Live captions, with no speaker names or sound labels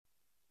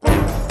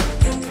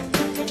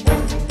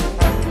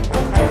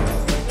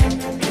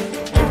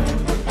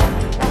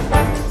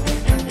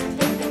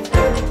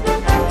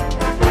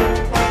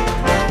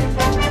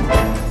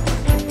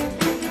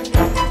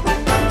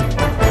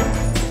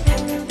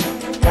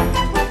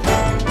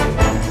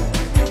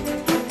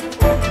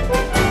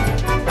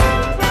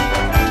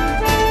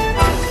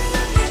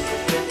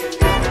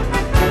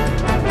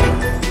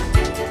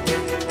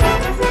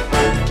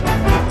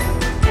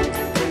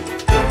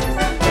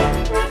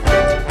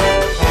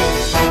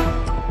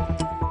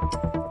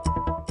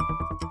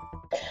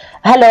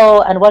Hello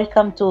and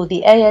welcome to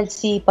the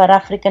ALC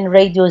Pan-African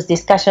Radio's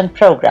discussion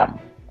program.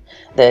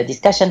 The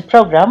discussion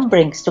program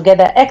brings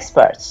together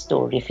experts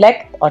to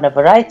reflect on a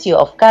variety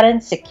of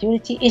current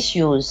security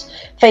issues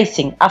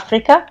facing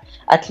Africa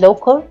at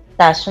local,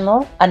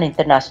 national, and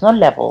international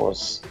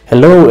levels.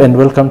 Hello and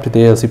welcome to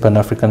the ALC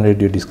Pan-African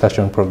Radio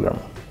discussion program.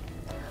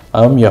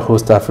 I'm your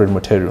host, Alfred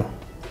Moteru.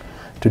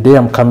 Today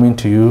I'm coming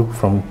to you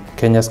from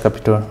Kenya's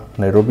capital,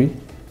 Nairobi,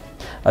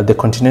 at the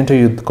Continental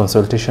Youth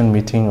Consultation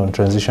Meeting on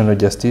Transitional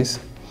Justice,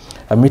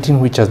 a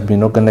meeting which has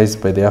been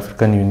organized by the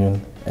African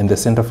Union and the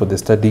Center for the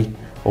Study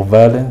of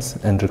Violence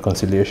and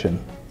Reconciliation.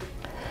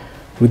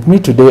 With me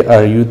today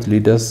are youth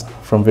leaders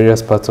from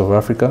various parts of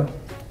Africa,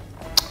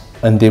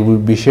 and they will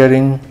be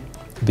sharing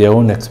their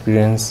own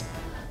experience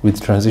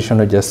with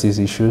transitional justice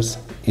issues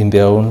in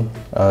their own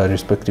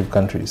respective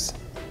countries,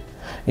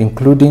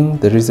 including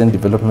the recent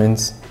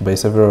developments by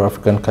several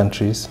African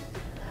countries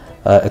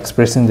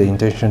expressing the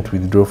intention to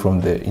withdraw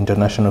from the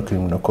International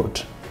Criminal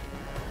Court.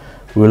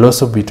 We will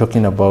also be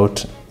talking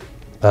about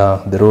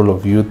the role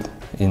of youth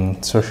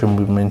in social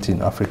movement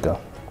in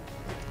Africa.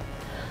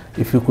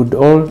 If you could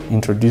all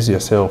introduce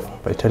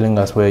yourself by telling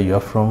us where you are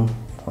from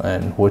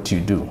and what you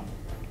do.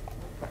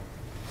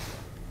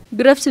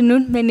 Good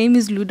afternoon, my name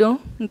is Ludo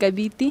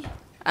Nkabiti.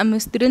 I'm a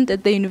student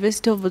at the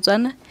University of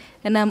Botswana,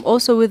 and I'm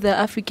also with the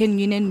African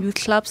Union Youth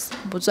Clubs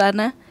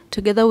Botswana,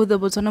 together with the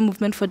Botswana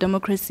Movement for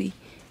Democracy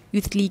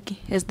Youth League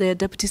as the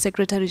Deputy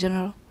Secretary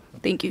General.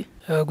 Thank you.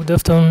 Good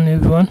afternoon,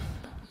 everyone.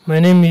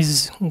 My name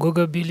is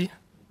Ngoga Billy,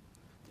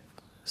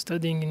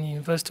 studying in the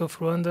University of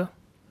Rwanda,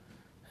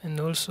 and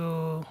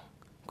also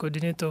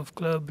coordinator of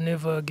Club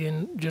Never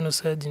Again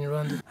Genocide in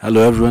Rwanda.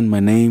 Hello, everyone. My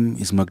name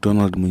is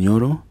McDonald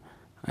Munyoro.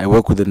 I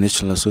work with the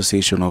National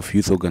Association of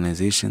Youth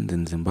Organizations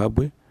in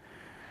Zimbabwe,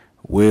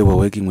 where we're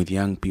working with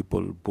young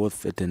people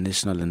both at the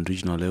national and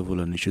regional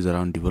level on issues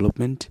around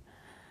development,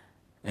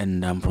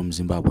 and I'm from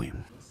Zimbabwe.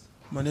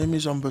 My name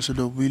is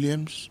Ambassador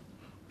Williams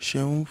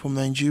Sheung from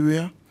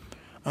Nigeria.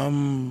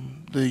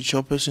 I'm the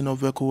chairperson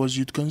of ECOWAS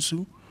Youth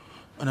Council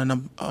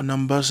and an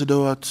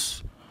ambassador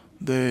at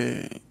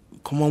the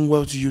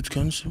Commonwealth Youth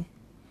Council.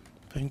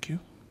 Thank you.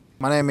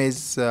 My name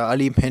is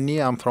Ali Penny.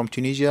 I'm from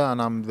Tunisia,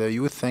 and I'm the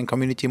Youth and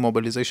Community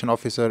Mobilization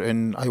Officer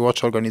in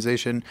iWatch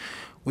organization,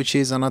 which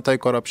is an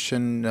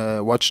anti-corruption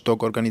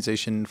watchdog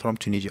organization from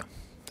Tunisia.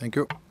 Thank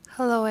you.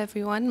 Hello,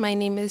 everyone. My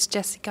name is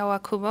Jessica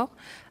Wakubo.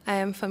 I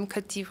am from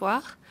Côte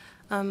d'Ivoire.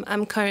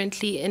 I'm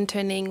currently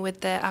interning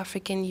with the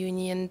African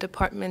Union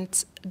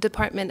Department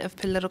of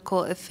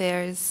Political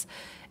Affairs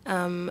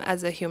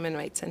as a human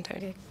rights center.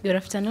 Good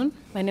afternoon.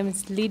 My name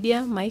is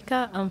Lydia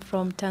Maika. I'm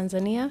from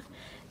Tanzania,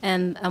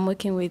 and I'm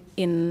working with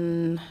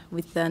the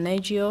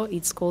NGO.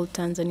 It's called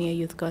Tanzania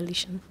Youth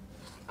Coalition.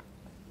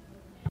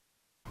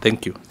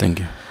 Thank you. Thank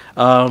you.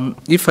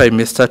 If I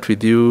may start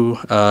with you,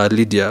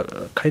 Lydia,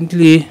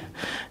 kindly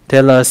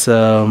tell us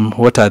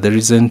what are the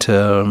recent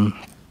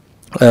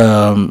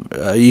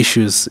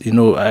issues.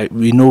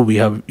 We know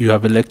you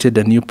have elected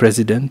a new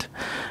president,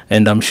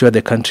 and I'm sure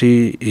the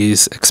country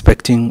is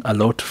expecting a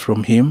lot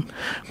from him.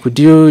 Could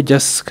you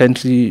just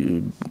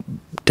kindly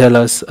tell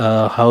us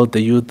how the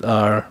youth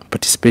are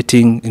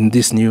participating in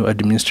this new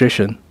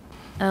administration?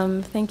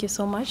 Thank you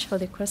so much for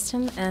the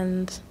question.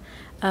 And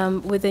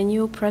with the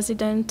new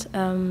president,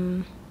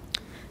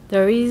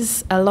 there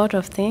is a lot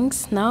of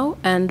things now,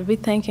 and we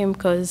thank him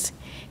because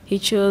he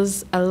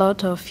chose a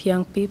lot of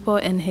young people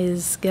in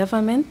his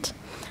government.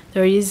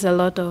 There is a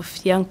lot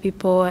of young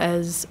people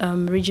as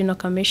regional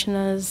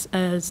commissioners,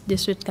 as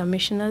district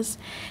commissioners.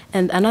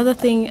 And another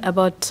thing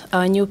about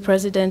our new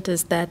president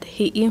is that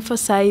he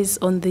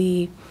emphasized on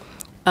the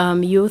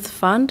youth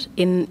fund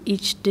in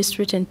each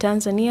district in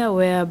Tanzania,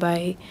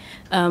 whereby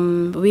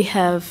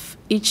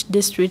each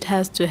district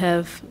has to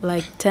have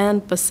like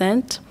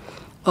 10%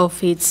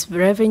 of its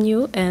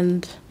revenue,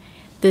 and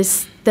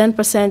this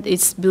 10%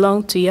 is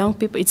belong to young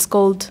people. It's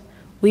called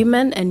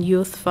Women and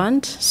Youth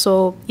Fund.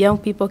 So young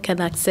people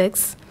can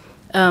access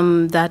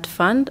that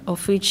fund,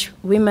 of which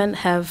women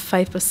have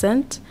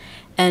 5%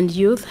 and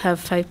youth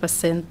have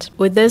 5%.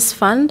 With this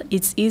fund,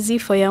 it's easy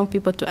for young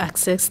people to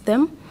access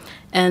them,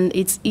 and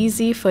it's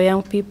easy for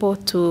young people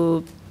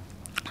to,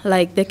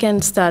 they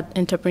can start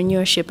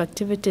entrepreneurship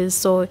activities.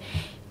 So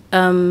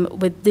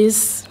with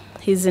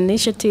his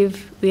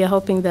initiative, we are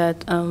hoping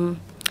that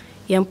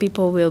young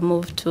people will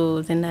move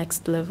to the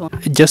next level.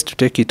 Just to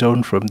take it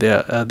on from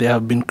there, there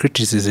have been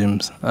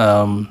criticisms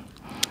on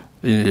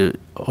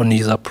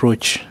his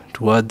approach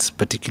towards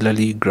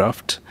particularly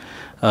graft.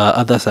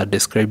 Others are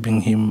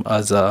describing him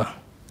as a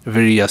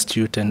very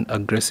astute and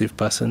aggressive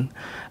person.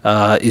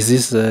 Is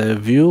this a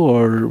view,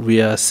 or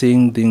we are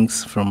seeing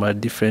things from a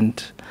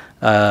different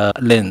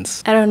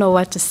lens? I don't know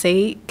what to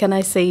say. Can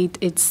I say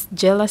it's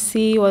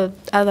jealousy? Well,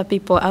 other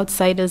people,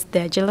 outsiders,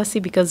 they're jealousy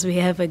because we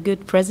have a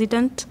good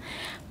president.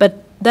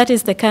 But that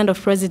is the kind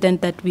of president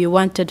that we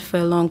wanted for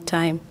a long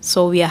time.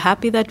 So we are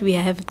happy that we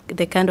have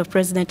the kind of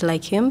president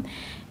like him.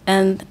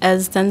 And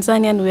as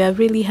Tanzanian, we are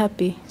really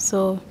happy.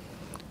 So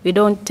we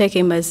don't take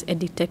him as a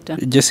dictator.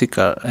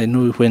 Jessica, I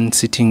know when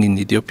sitting in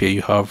Ethiopia,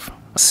 you have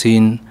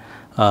seen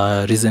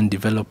recent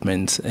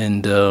developments,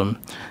 and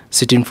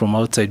sitting from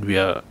outside, we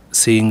are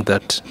seeing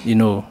that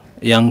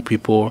young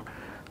people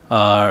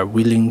are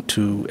willing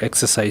to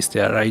exercise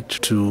their right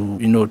to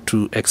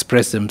to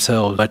express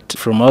themselves. But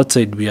from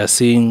outside, we are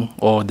seeing,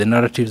 or the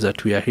narratives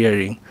that we are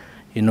hearing,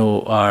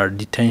 are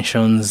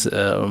detentions.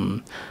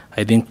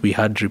 I think we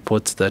had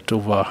reports that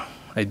over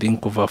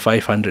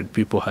 500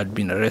 people had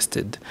been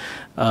arrested.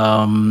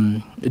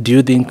 Do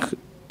you think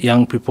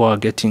young people are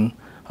getting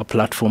a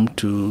platform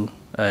to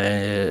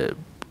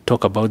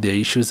talk about their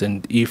issues?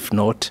 And if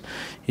not,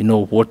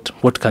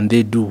 what can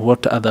they do?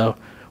 What other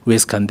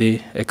ways can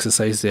they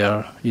exercise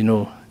their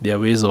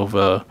ways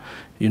of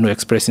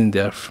expressing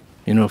their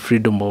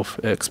freedom of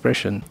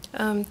expression?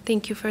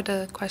 Thank you for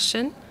the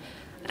question.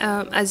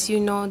 As you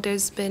know,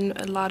 there's been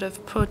a lot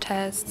of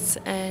protests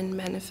and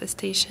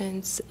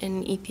manifestations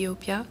in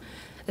Ethiopia,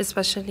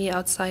 especially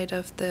outside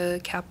of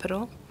the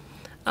capital.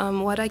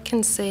 What I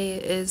can say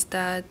is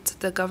that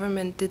the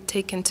government did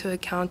take into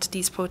account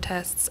these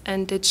protests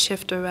and did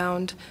shift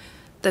around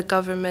the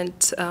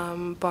government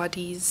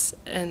bodies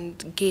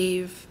and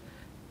gave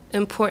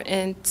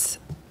important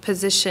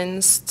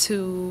positions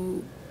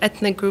to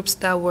ethnic groups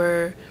that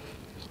were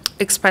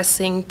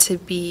expressing to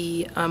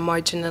be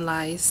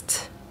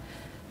marginalized.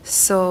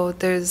 So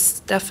there's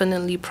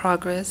definitely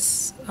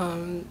progress.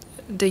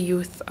 The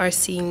youth are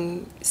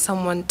seeing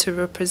someone to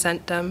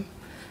represent them,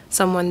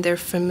 someone they're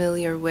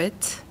familiar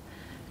with,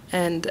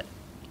 and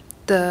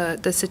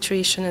the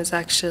situation is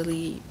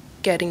actually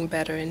getting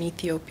better in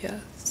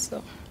Ethiopia.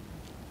 So,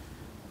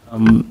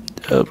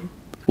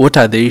 what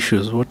are the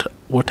issues?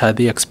 What are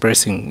they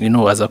expressing?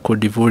 As a Cote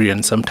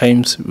d'Ivoirian,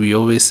 sometimes we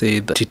always say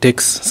that it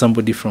takes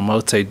somebody from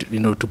outside,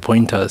 to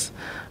point us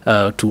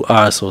to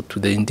us or to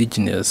the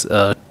indigenous.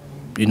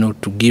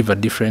 To give a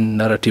different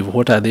narrative.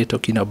 What are they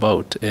talking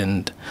about?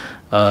 And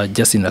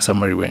just in a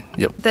summary way.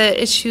 Yep.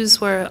 The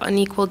issues were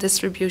unequal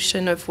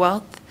distribution of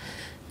wealth.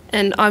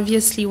 And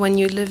obviously, when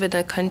you live in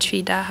a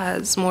country that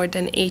has more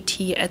than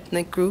 80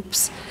 ethnic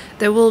groups,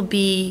 there will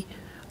be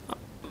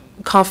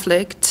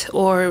conflict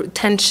or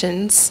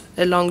tensions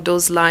along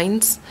those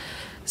lines.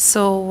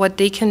 So what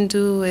they can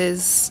do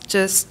is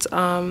just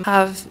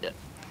have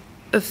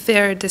a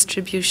fair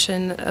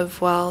distribution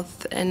of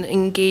wealth and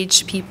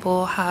engage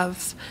people,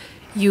 have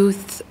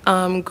youth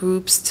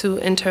groups to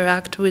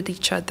interact with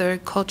each other,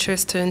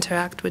 cultures to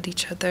interact with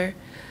each other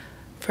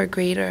for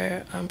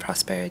greater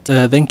prosperity.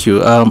 Thank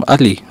you.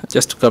 Ali,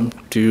 just to come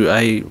to you,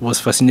 I was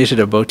fascinated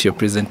about your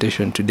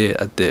presentation today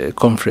at the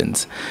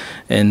conference.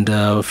 And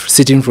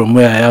sitting from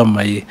where I am,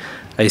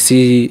 I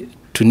see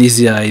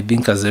Tunisia, I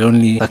think, as the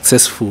only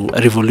successful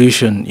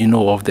revolution,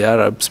 of the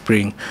Arab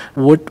Spring.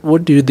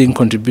 What do you think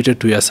contributed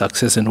to your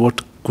success, and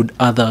what could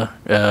other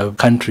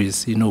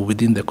countries,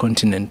 within the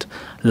continent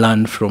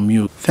learn from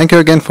you? Thank you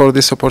again for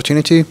this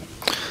opportunity.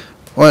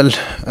 Well,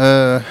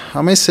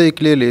 I may say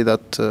clearly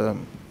that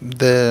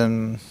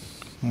the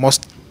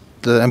most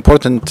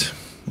important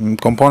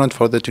component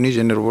for the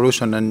Tunisian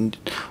revolution and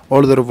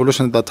all the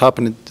revolutions that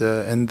happened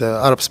in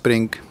the Arab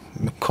Spring,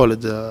 call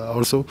it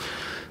also,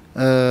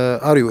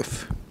 are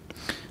youth.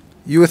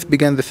 Youth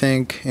began the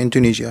thing in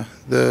Tunisia.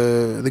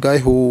 The guy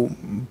who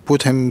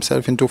put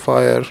himself into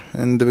fire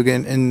in the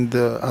beginning,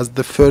 as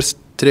the first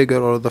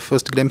trigger or the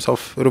first glimpse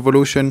of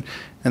revolution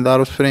in the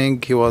Arab Spring,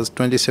 he was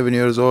 27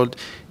 years old.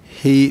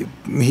 He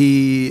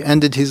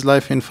ended his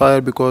life in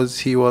fire because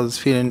he was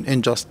feeling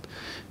unjust,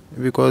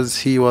 because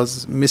he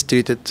was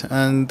mistreated,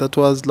 and that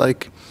was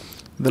like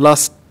the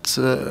last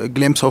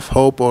glimpse of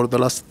hope, or the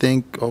last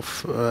thing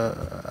of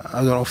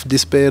of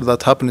despair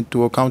that happened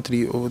to a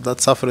country that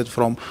suffered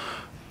from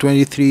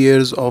 23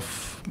 years of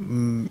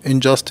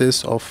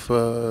injustice of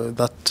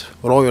that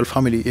royal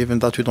family, even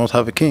that we don't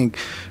have a king.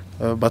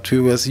 But we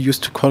was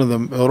used to call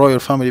them a royal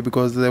family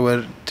because they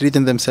were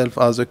treating themselves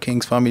as a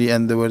king's family,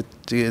 and they were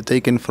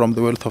taken from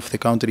the wealth of the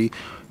country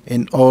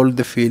in all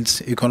the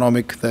fields,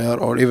 economic there,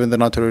 or even the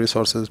natural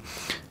resources.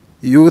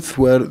 Youth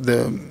were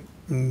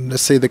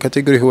let's say the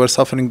category who were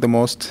suffering the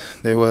most.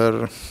 They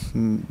were,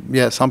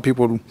 some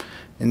people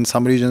in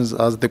some regions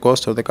as the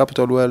coast or the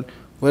capital were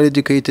well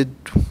educated,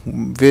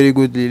 very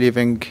goodly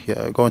living,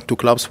 going to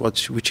clubs,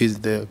 which is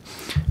the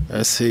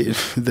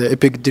the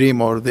epic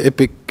dream or the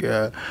epic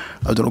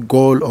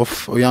goal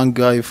of a young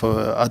guy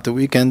at the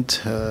weekend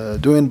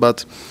doing.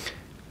 But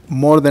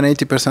more than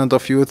 80%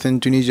 of youth in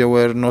Tunisia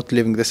were not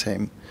living the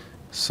same.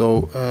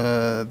 So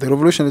the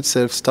revolution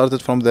itself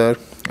started from there,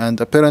 and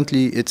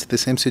apparently it's the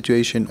same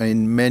situation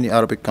in many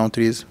Arabic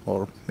countries,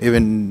 or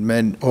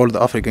even all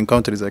the African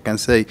countries, I can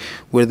say.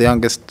 We're the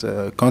youngest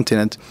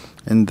continent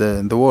in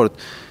the world.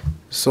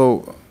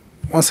 So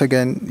once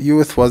again,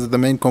 youth was the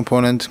main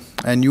component,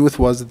 and youth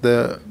was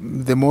the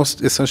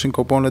most essential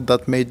component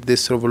that made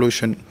this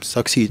revolution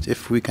succeed.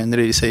 If we can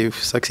really say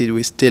succeed,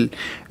 we're still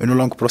in a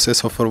long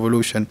process of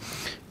revolution.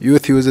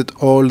 Youth used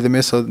all the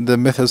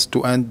methods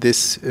to end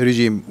this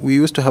regime. We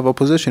used to have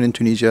opposition in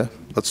Tunisia.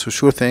 That's a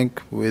sure thing,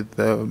 with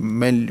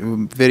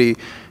very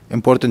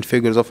important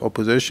figures of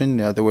opposition.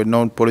 They were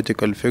known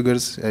political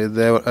figures.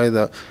 They were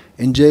either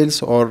in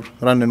jails or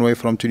run away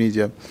from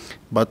Tunisia.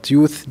 But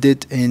youth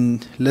did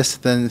in less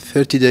than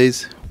 30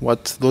 days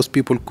what those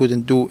people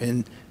couldn't do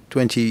in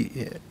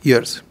 20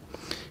 years.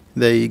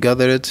 They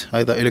gathered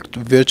either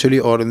virtually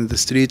or in the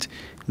street.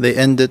 They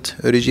ended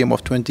a regime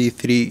of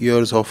 23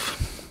 years of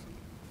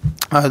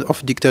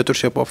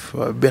dictatorship of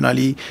Ben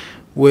Ali,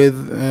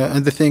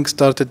 and the thing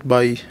started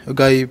by a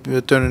guy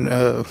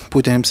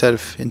putting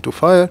himself into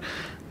fire,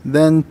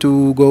 then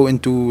to go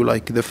into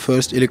like the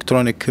first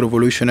electronic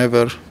revolution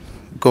ever,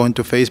 go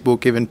into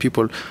Facebook. Even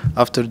people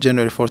after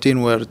January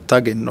 14 were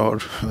tagging or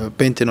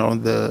painting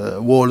on the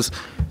walls.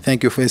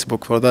 Thank you,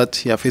 Facebook, for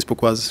that. Yeah,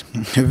 Facebook was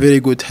a very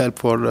good help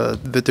for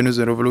the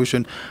Tunisian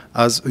revolution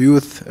as a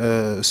youth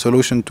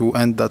solution to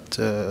end that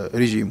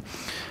regime.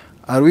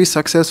 Are we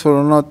successful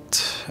or not?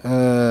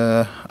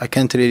 I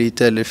can't really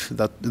tell if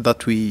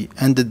that we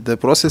ended the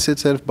process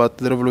itself, but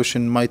the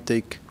revolution might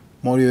take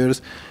more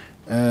years.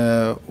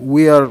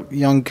 We are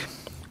young,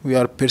 we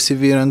are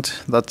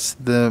perseverant. That's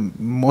the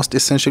most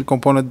essential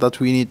component that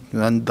we need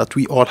and that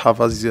we all have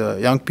as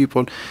young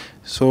people.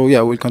 So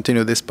yeah, we'll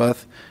continue this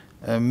path.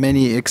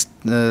 Many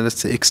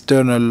let's say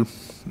external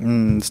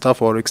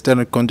stuff or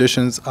external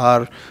conditions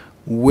are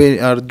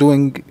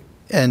doing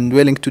and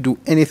willing to do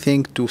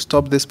anything to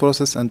stop this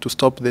process and to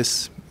stop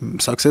this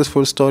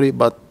successful story.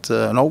 But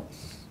no,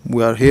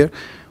 we are here.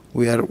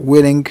 We are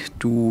willing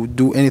to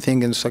do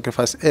anything and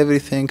sacrifice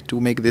everything to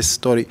make this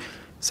story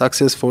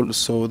successful,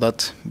 so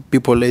that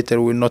people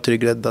later will not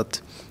regret that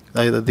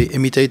either they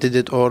imitated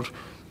it or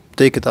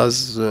take it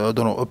as I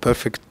don't know, a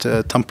perfect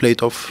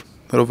template of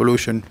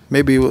revolution.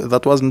 Maybe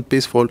that wasn't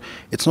peaceful.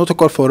 It's not a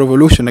call for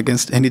revolution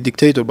against any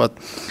dictator, but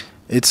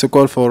it's a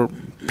call for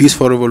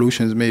peaceful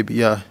revolutions. Maybe,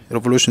 yeah,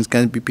 revolutions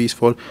can be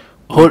peaceful.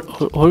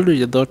 Hold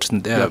your thoughts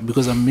in there,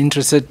 because I'm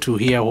interested to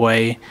hear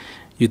why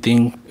you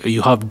think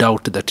you have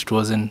doubt that it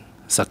wasn't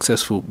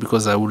successful.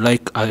 Because I would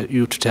like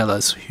you to tell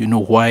us,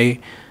 why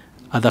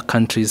other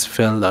countries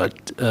felt that,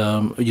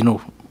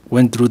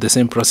 went through the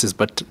same process,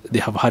 but they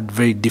have had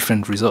very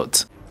different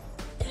results.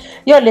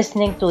 You're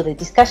listening to the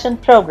discussion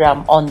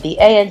program on the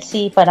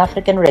ALC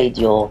Pan-African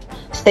Radio.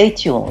 Stay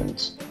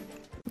tuned.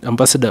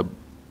 Ambassador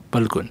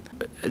Balgon,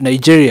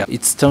 Nigeria,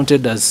 it's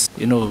touted as,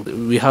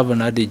 we have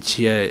an adage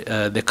here,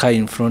 the car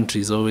in front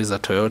is always a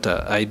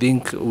Toyota. I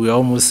think we're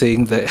almost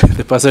saying that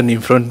the person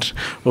in front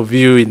of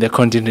you in the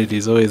continent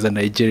is always a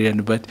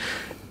Nigerian, but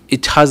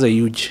it has a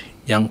huge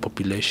young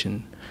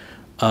population.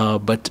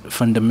 But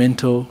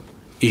fundamental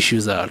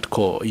issues are at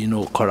core,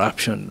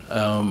 corruption.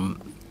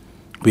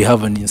 We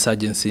have an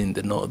insurgency in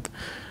the north.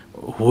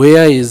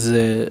 Where is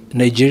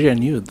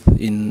Nigerian youth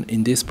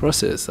in this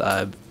process?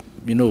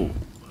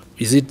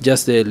 Is it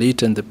just the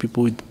elite and the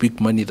people with big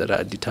money that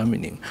are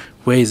determining?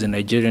 Where is the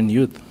Nigerian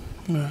youth?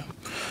 Yeah.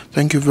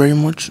 Thank you very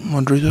much,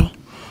 moderator.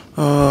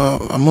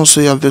 I must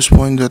say at this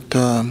point that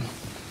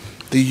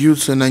the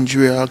youth in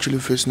Nigeria are actually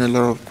facing a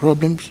lot of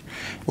problems,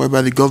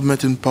 whereby the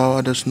government in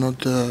power does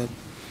not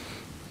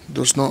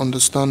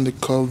understand the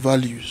core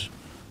values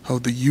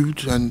of the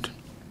youth. And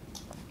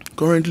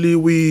currently,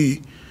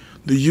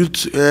 the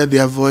youth hear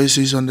their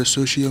voices on the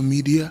social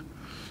media,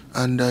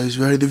 and it's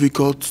very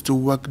difficult to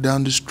walk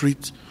down the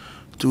street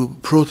to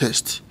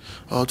protest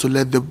or to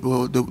let the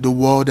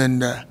world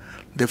and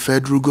the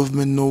federal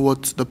government know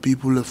what the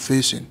people are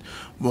facing.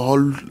 But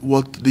all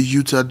what the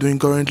youth are doing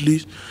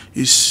currently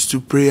is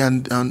to pray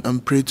and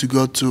pray to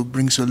God to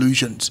bring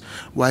solutions.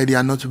 Why they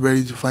are not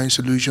ready to find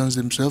solutions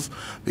themselves?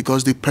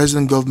 Because the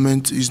present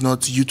government is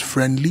not youth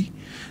friendly.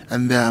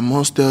 And I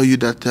must tell you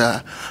that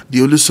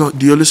the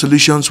only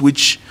solutions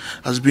which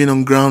has been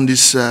on ground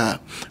is the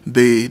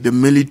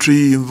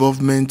military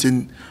involvement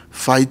in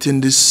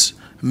fighting this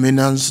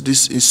menace,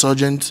 this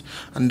insurgent,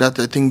 and that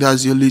I think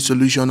that's the only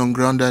solution on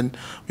ground. And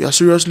we are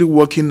seriously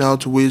working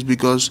out ways,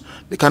 because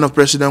the kind of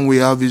president we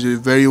have is a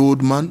very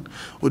old man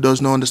who does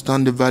not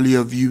understand the value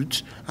of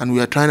youth, and we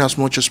are trying as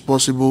much as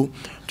possible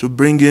to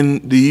bring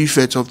in the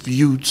effect of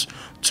youth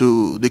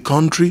to the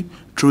country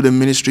through the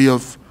Ministry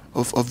of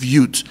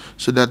Youth,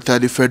 so that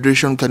the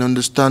Federation can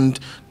understand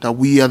that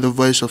we are the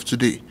voice of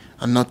today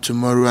and not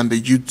tomorrow, and the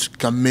youth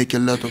can make a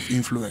lot of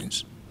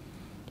influence.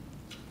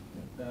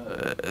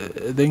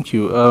 Thank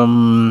you.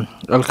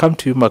 I'll come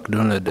to you,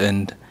 MacDonald,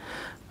 and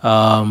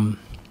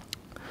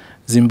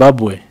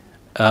Zimbabwe.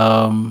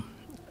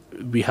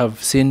 We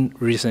have seen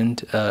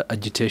recent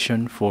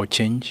agitation for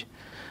change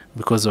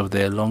because of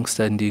the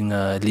long-standing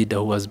leader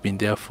who has been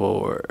there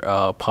for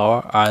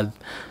power.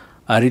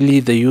 Are really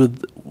the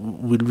youth?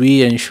 Will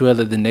we ensure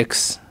that the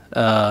next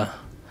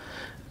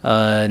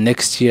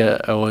year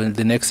or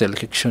the next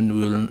election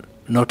will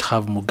not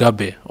have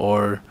Mugabe?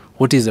 Or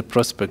what is the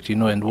prospect,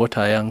 and what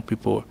are young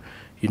people,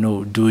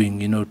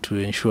 doing, to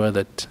ensure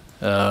that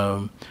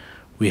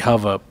we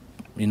have a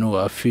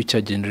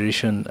future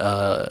generation,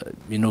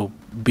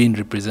 being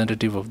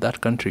representative of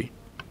that country?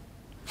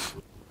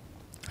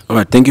 All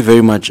right, thank you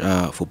very much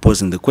for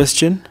posing the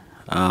question.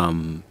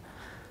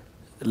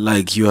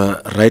 Like you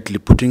are rightly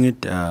putting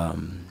it,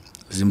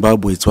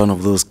 Zimbabwe is one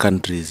of those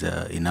countries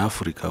in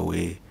Africa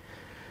where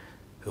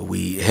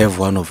we have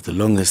one of the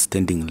longest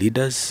standing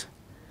leaders.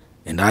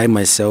 And I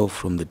myself,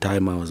 from the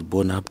time I was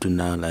born up to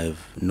now,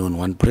 I've known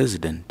one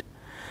president.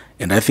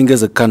 And I think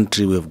as a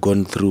country, we've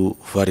gone through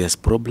various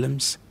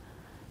problems,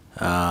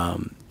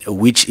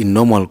 which in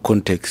normal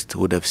context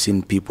would have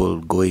seen people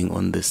going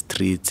on the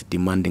streets,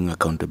 demanding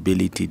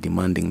accountability,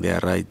 demanding their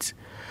rights.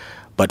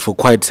 But for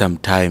quite some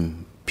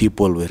time,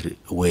 people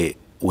were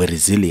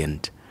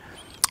resilient.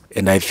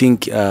 And I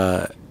think,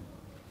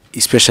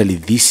 especially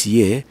this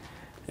year,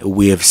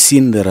 we have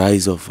seen the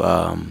rise of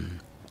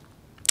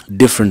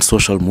different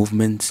social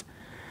movements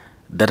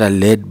that are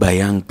led by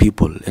young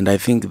people. And I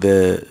think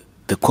the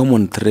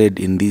common thread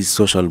in these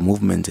social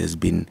movements has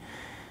been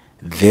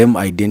them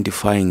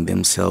identifying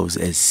themselves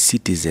as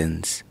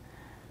citizens,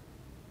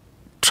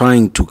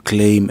 trying to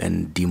claim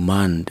and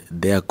demand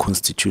their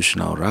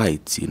constitutional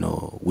rights,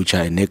 which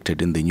are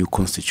enacted in the new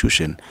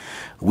constitution,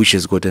 which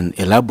has got an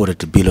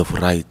elaborate Bill of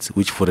Rights,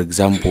 which, for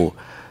example,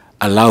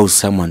 allows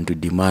someone to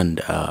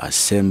demand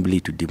assembly,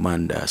 to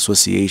demand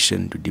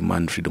association, to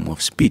demand freedom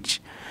of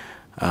speech.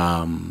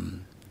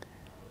 And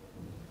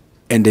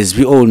as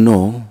we all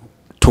know,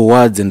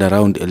 towards and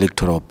around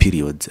electoral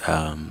periods,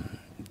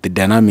 the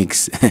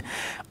dynamics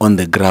on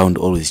the ground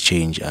always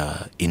change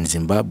in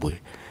Zimbabwe.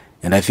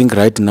 And I think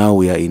right now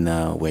we're in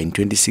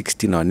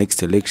 2016. Our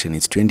next election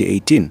is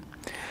 2018.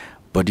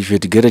 But if you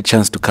had to get a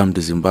chance to come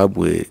to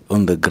Zimbabwe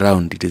on the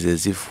ground, it is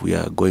as if we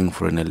are going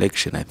for an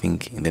election, I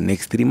think, in the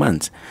next 3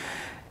 months.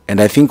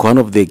 And I think one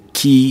of the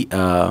key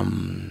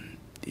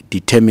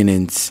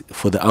determinants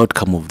for the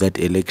outcome of that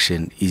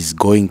election is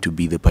going to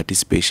be the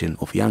participation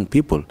of young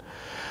people.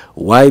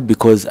 Why?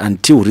 Because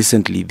until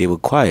recently they were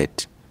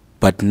quiet,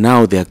 but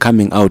now they are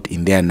coming out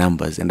in their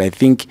numbers. And I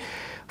think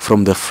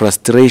from the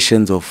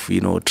frustrations of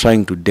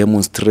trying to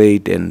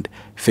demonstrate and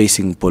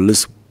facing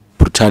police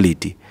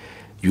brutality,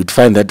 you'd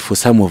find that for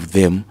some of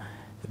them,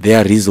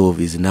 their resolve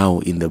is now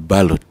in the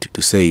ballot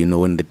to say,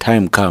 when the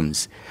time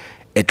comes,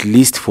 at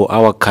least for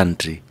our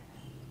country,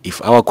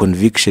 if our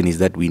conviction is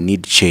that we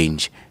need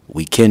change,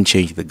 we can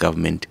change the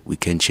government, we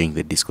can change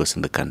the discourse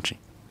in the country.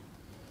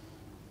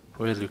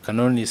 Well, you can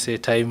only say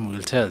time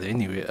will tell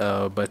anyway,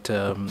 but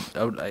I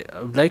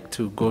would like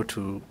to go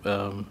to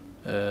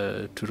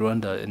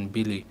Rwanda and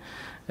Billy,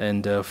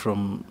 and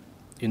from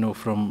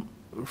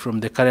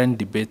the current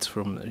debates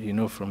from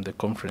the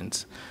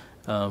conference,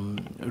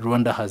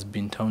 Rwanda has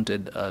been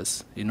touted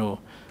as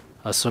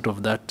as sort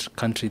of that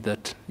country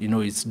that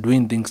is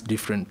doing things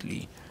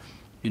differently.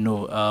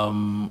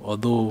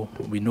 Although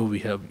we know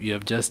you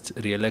have just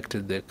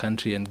re-elected the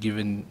country and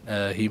given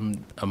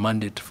him a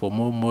mandate for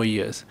more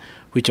years,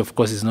 which of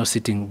course is not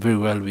sitting very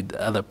well with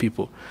other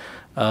people.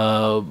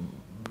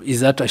 Is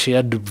that a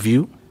shared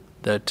view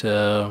that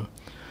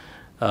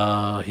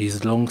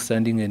he's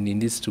long-standing and he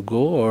needs to go,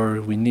 or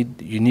you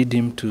need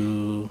him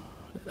to?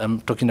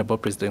 I'm talking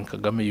about President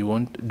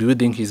Kagame. Do you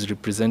think he's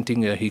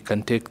representing? He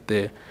can take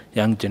the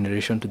young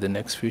generation to the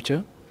next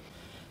future?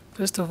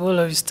 First of all,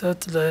 I will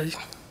start like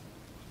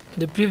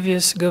the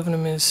previous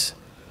government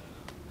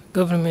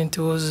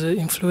was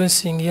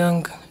influencing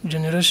young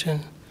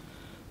generation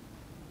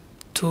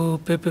to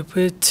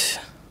perpetrate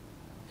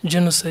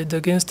genocide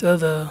against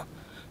other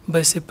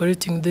by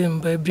separating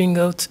them, by bringing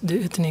out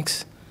the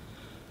ethnics.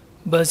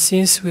 But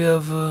since we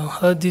have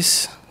had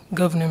this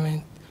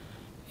government,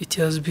 it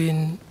has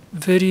been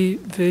very,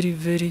 very,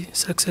 very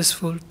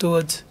successful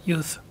towards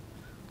youth.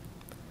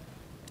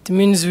 It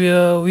means we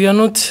are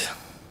not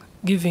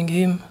giving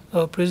him,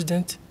 our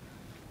president,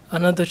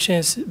 another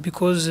chance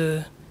because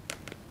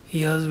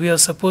we are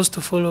supposed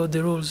to follow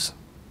the rules,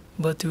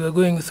 but we are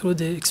going through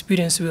the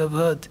experience we have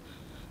had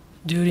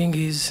during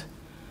his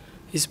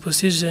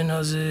position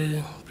as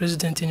a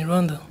president in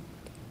Rwanda.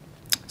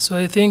 So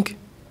I think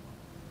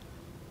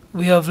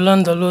we have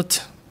learned a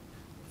lot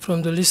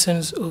from the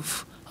lessons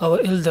of our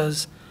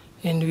elders,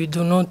 and we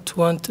do not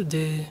want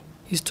the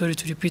history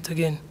to repeat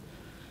again.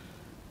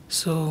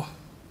 So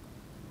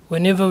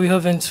whenever we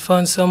haven't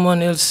found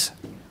someone else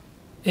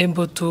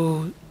able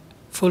to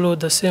follow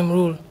the same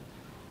rule,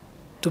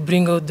 to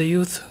bring out the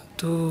youth,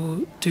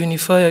 to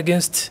unify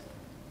against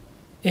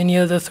any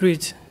other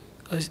threat,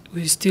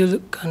 we still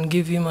can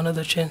give him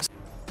another chance.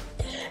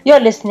 You're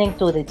listening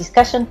to the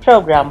discussion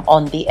program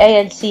on the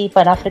ALC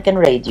Pan-African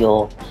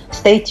Radio.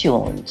 Stay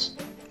tuned.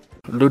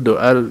 Ludo,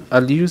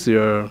 I'll use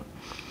your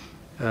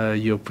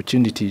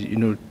opportunity,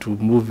 to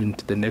move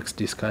into the next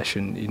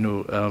discussion.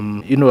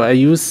 I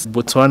use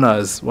Botswana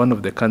as one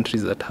of the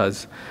countries that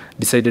has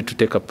decided to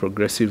take a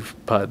progressive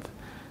path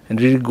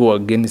and really go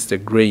against the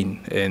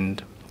grain,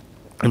 and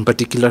in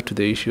particular to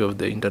the issue of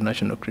the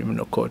International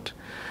Criminal Court,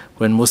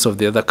 when most of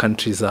the other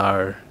countries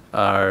are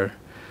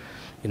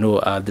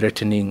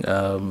threatening,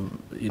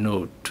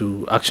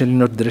 to actually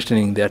not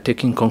threatening, they are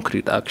taking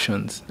concrete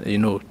actions,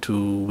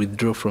 to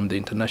withdraw from the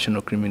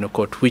International Criminal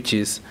Court, which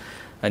is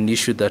an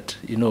issue that,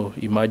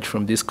 emerged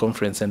from this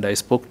conference. And I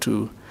spoke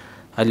to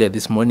earlier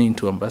this morning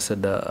to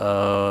Ambassador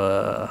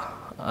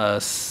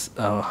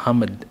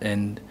Hamad,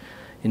 and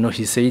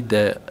he said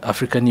the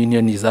African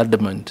Union is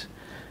adamant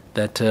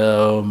that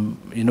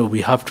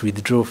we have to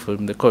withdraw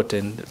from the court.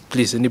 And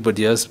please,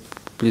 anybody else,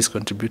 please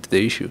contribute to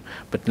the issue.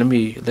 But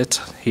let's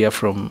hear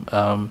from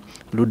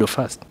Ludo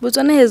first.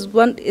 Botswana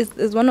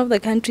is one of the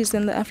countries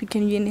in the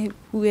African Union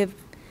who have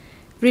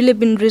really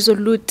been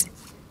resolute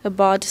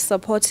about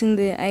supporting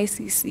the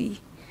ICC,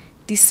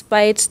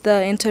 despite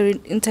the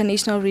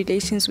international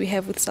relations we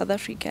have with South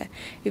Africa.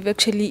 We've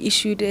actually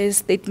issued a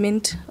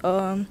statement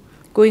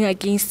going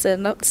against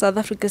South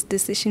Africa's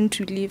decision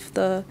to leave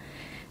the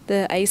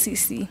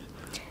ICC.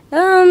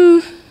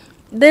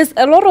 There's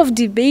a lot of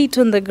debate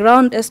on the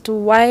ground as to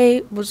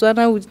why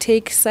Botswana would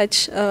take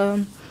such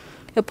a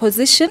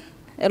position.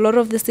 A lot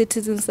of the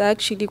citizens are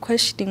actually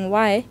questioning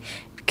why,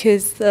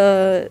 because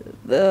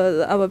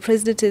our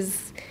president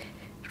has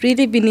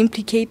really been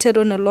implicated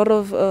on a lot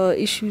of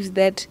issues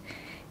that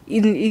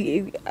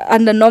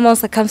under normal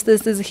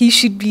circumstances he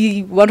should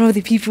be one of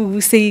the people who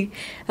say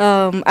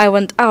I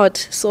want out.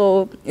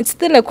 So it's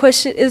still a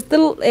question, it's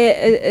still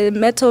a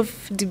matter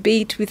of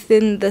debate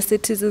within the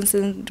citizens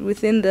and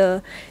within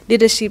the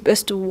leadership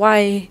as to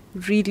why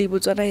really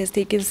Botswana has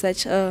taken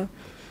such a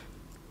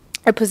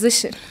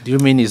position. Do you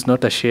mean it's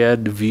not a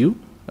shared view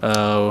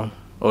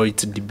or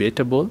it's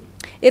debatable?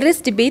 It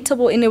is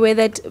debatable in a way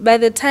that by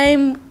the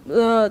time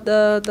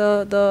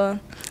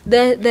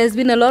there's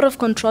been a lot of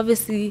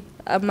controversy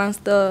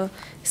amongst the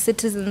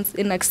citizens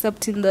in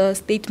accepting the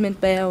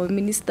statement by our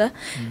minister,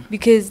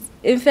 because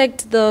in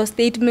fact the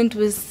statement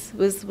was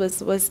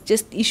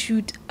just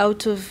issued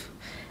out of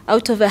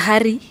a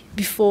hurry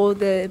before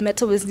the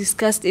matter was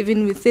discussed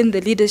even within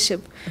the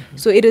leadership.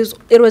 So it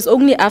was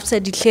only after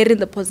declaring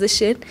the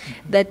position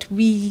that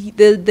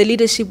the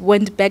leadership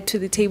went back to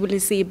the table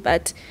and say,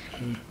 but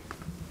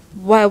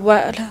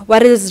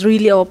what is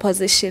really our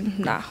position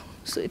now?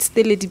 So it's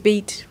still a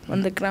debate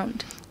on the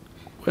ground.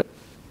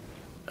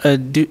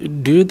 Do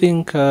you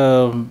think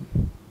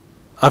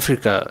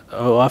Africa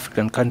or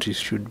African countries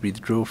should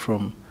withdraw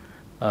from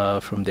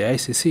the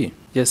ICC?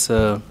 Yes,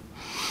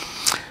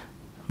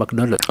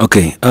 McDonald.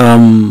 Okay.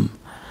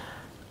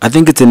 I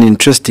think it's an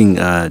interesting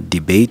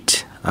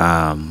debate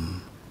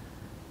around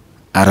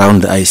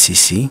the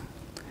ICC,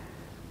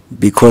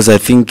 because I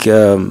think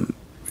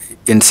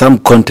in some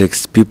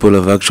contexts people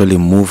have actually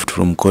moved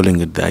from calling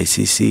it the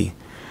ICC.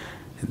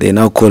 They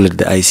now call it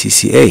the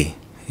ICCA,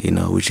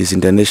 which is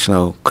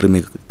International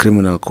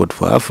Criminal Court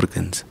for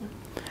Africans.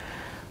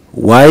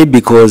 Why?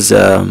 Because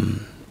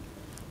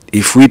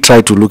if we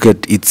try to look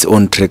at its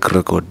own track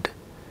record,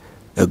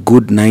 a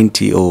good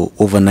 90 or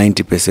over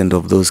 90%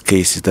 of those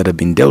cases that have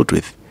been dealt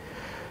with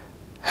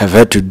have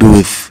had to do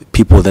with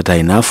people that are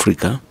in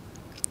Africa,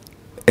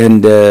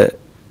 and the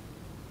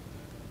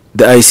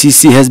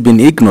ICC has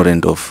been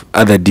ignorant of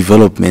other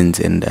developments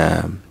and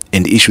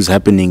issues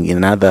happening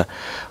in other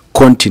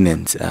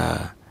continents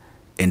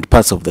and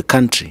parts of the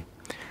country.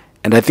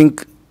 And I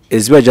think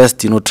as we're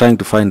just trying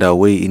to find our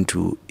way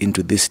into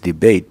this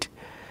debate,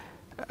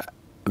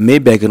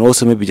 maybe I can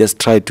also just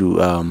try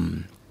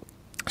to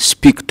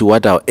speak to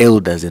what our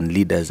elders and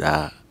leaders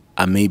are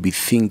maybe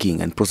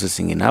thinking and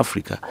processing in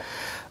Africa,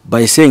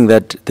 by saying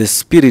that the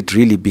spirit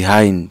really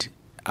behind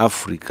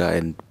Africa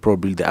and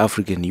probably the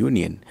African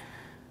Union,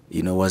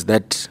 was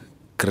that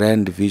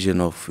grand vision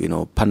of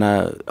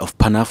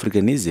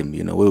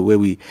Pan-Africanism, where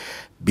we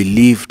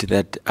believed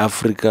that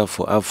Africa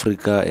for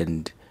Africa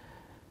and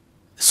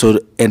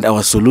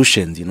our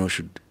solutions,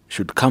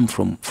 should come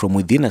from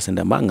within us and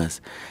among us.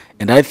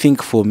 And I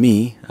think for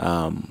me,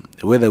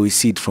 whether we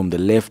see it from the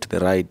left, the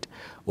right,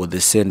 or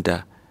the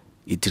center,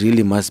 it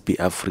really must be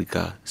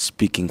Africa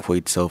speaking for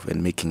itself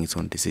and making its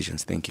own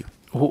decisions. Thank you.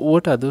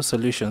 What are those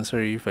solutions?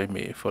 Sorry if I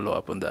may follow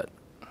up on that.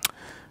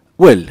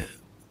 Well,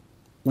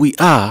 we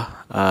are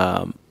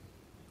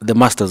the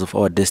masters of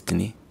our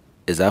destiny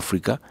as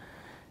Africa.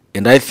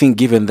 And I think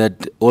given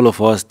that all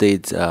of our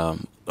states,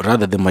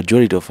 rather the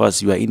majority of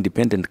us, we are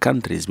independent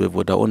countries, we have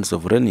got our own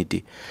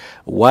sovereignty,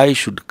 why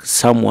should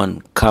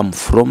someone come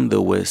from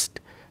the West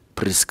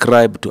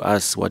prescribe to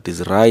us what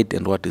is right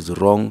and what is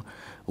wrong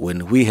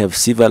when we have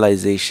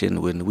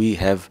civilization, when we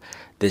have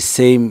the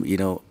same,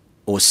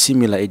 or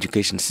similar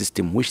education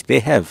system which they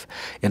have?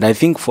 And I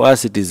think for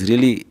us it is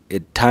really a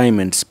time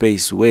and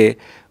space where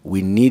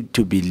we need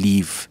to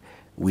believe,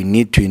 we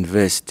need to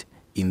invest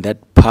in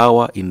that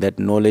power, in that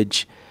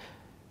knowledge,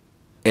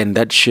 and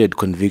that shared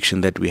conviction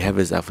that we have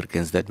as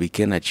Africans that we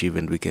can achieve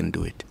and we can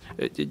do it.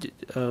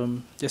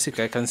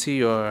 Jessica, I can see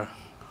you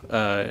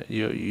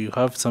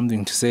have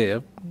something to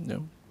say.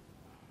 No?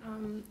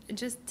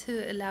 Just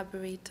to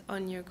elaborate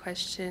on your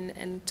question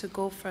and to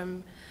go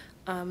from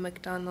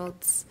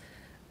McDonald's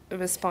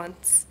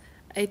response,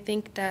 I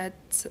think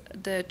that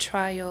the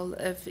trial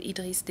of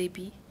Idriss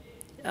Déby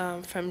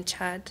from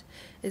Chad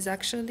is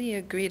actually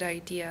a great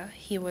idea.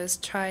 He was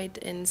tried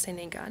in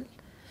Senegal.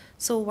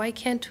 So why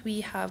can't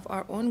we have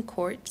our own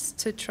courts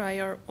to try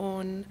our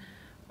own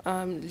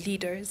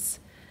leaders?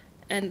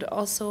 And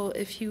also,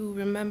 if you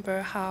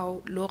remember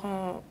how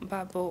Laurent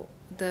Gbagbo,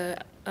 the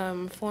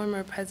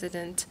former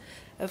president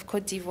of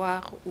Côte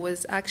d'Ivoire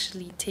was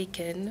actually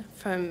taken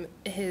from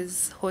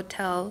his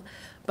hotel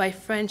by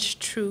French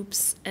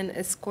troops and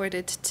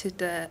escorted to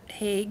The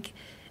Hague,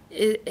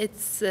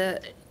 it's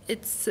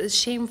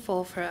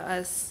shameful for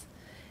us,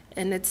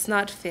 and it's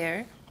not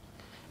fair.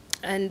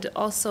 And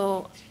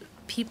also,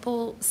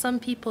 some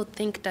people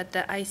think that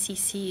the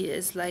ICC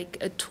is like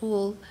a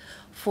tool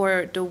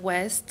for the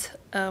West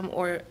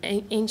or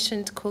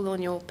ancient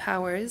colonial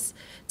powers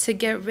to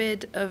get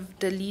rid of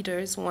the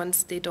leaders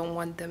once they don't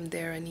want them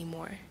there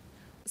anymore.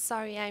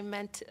 Sorry, I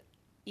meant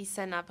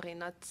Hissène Habré,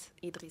 not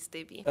Idriss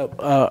Déby.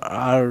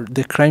 Are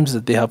the crimes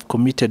that they have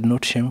committed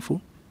not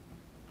shameful?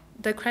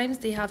 The crimes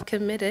they have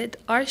committed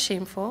are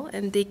shameful,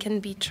 and they can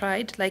be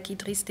tried, like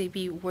Idriss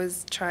Déby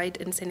was tried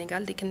in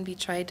Senegal, they can be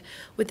tried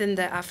within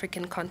the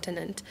African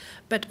continent.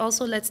 But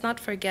also, let's not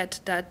forget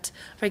that,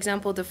 for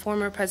example, the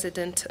former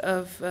president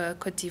of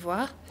Côte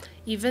d'Ivoire,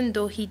 even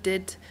though he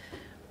did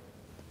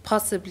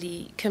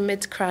possibly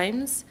commit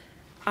crimes,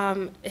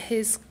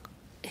 his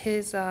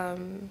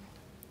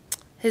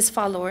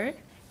follower,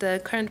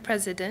 the current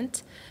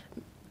president,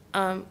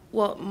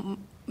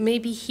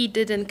 maybe he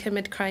didn't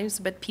commit crimes,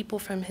 but people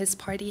from his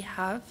party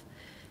have.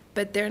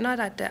 But they're not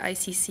at the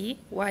ICC.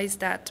 Why is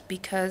that?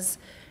 Because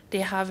they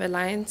have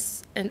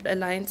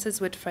alliances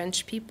with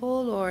French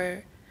people,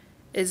 or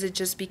is it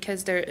just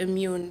because they're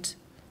immune?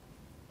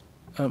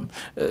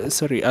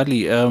 Sorry,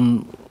 Ali.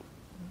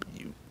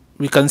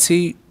 We can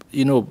see,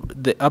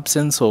 the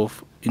absence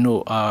of,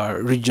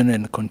 our regional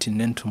and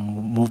continental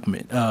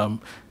movement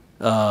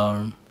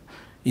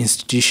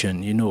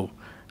institution,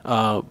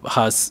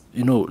 has,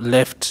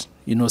 left,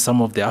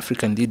 some of the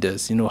African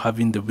leaders,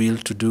 having the will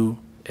to do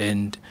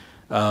and,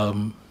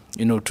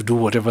 to do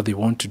whatever they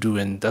want to do.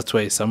 And that's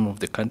why some of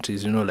the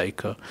countries,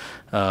 like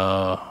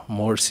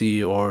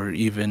Morsi or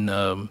even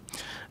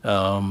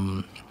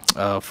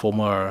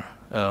former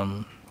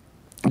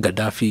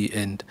Gaddafi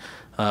and,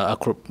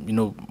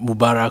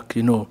 Mubarak,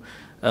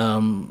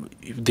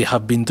 they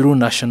have been through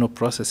national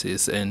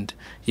processes and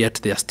yet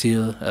they are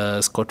still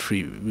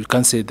scot-free. We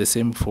can't say the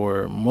same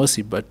for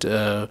Morsi, but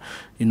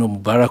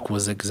Mubarak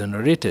was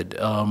exonerated.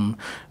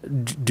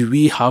 Do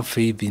we have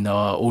faith in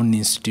our own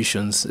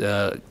institutions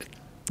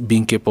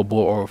being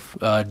capable of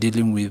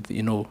dealing with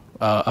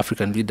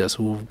African leaders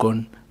who've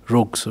gone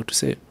rogue, so to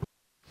say?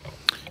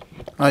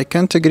 I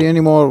can't agree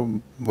anymore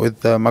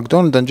with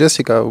McDonald and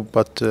Jessica,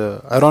 but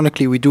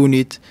ironically we do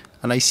need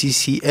an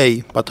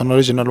ICCA, but an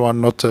original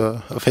one, not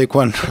a fake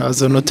one,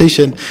 as a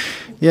notation.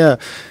 Yeah,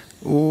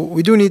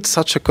 we do need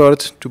such a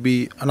court to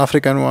be an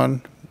African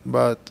one,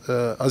 but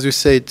as you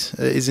said,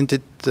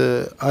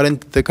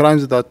 aren't the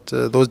crimes that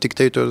those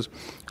dictators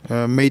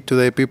made to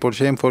their people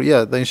shameful?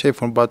 Yeah, they're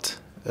shameful, but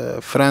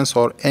France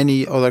or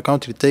any other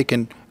country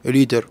taking a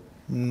leader,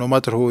 no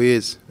matter who he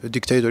is, a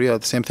dictator, yeah,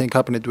 the same thing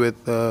happened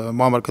with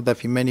Muammar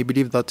Gaddafi. Many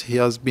believe that he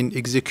has been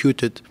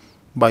executed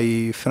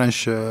by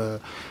French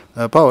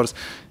powers.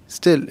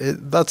 Still,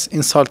 that's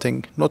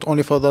insulting, not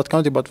only for that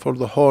country, but for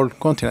the whole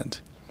continent.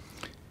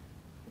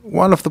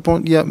 One of the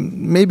points, yeah,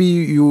 maybe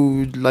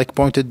you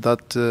pointed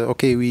that,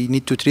 okay, we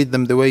need to treat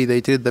them the way they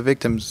treat the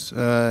victims.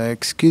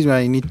 Excuse me,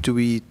 I need to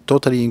be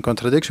totally in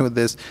contradiction with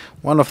this.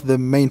 One of the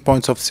main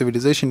points of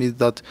civilization is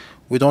that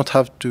we don't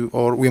have to,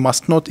 or we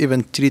must not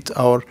even treat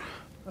our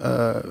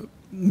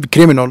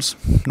criminals,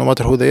 no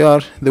matter who they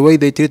are, the way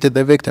they treated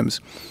their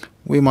victims.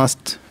 We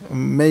must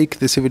make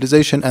the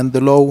civilization and the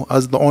law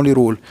as the only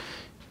rule.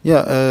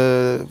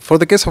 Yeah, for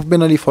the case of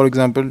Ben Ali, for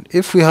example,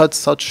 if we had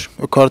such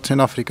a court in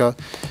Africa,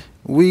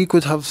 we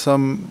could have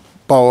some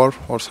power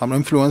or some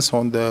influence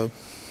on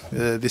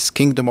this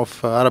kingdom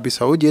of Arabia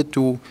Saudi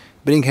to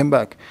bring him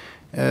back.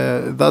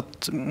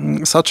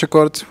 Such a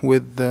court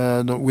with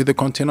the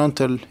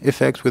continental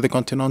effect, with the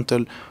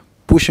continental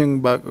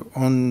pushing back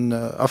on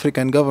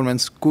African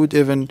governments, could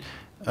even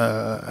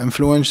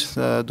influence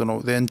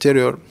the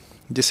interior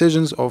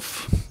decisions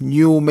of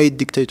new-made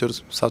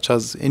dictators, such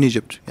as in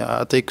Egypt.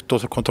 Yeah, I take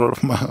total control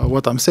of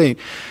what I'm saying.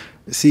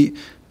 See,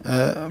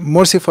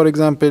 Morsi, for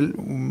example,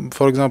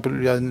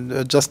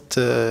 just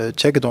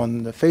checked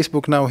on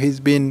Facebook now. He's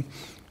been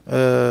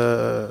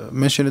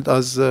mentioned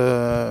as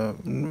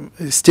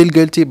still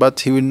guilty,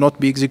 but he will not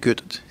be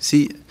executed.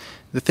 See,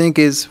 the thing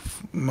is,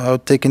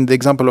 taking the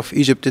example of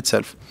Egypt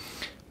itself,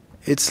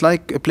 it's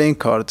like a playing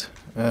card.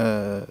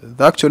 The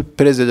actual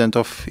president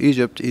of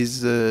Egypt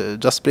is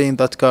just playing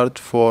that card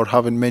for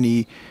having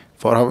money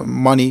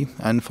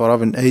and for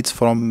having aids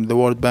from the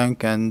World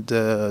Bank and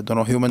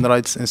human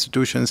rights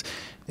institutions.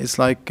 It's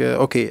like,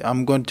 okay,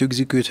 I'm going to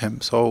execute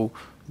him. So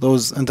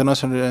those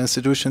international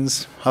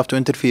institutions have to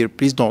interfere.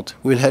 Please don't.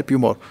 We'll help you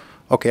more.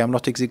 Okay, I'm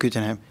not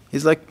executing him.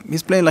 He's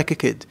playing like a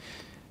kid.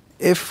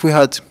 If we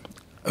had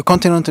a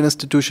continental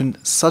institution,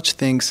 such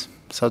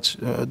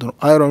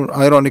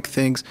ironic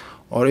things,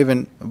 or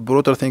even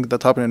brutal things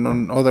that happen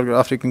in other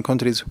African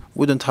countries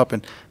wouldn't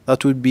happen.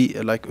 That would be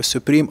like a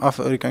supreme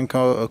African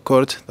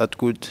court that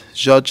could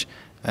judge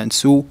and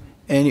sue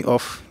any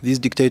of these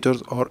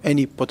dictators or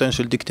any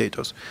potential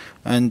dictators.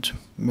 And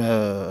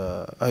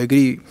I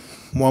agree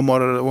one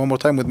more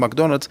time with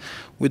McDonald's.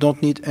 We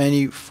don't need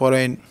any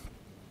foreign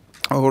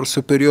or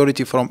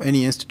superiority from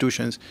any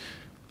institutions.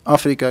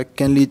 Africa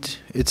can lead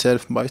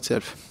itself by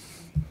itself.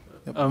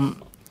 Yep.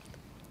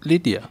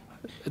 Lydia,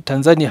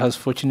 Tanzania has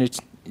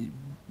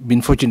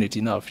been fortunate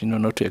enough,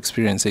 not to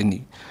experience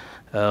any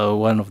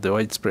one of the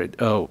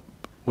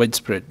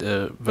widespread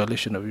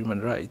violation of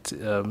human rights.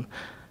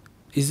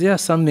 Is there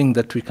something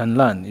that we can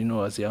learn,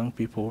 as young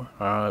people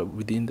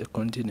within the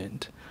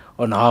continent,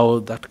 on how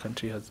that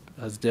country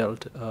has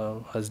dealt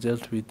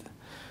with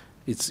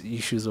its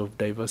issues of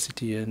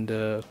diversity and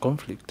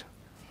conflict?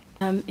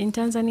 In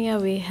Tanzania,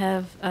 we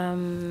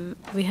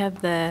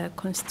have the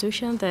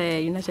Constitution,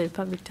 the United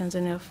Republic of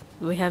Tanzania.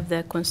 We have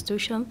the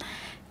Constitution,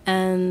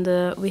 and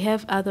we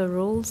have other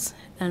rules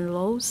and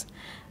laws.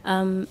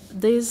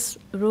 These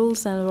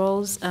rules and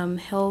laws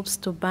helps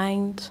to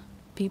bind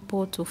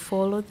people to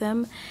follow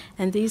them,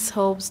 and this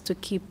helps to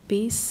keep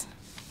peace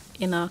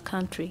in our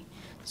country.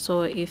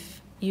 So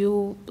if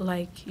you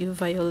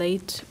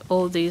violate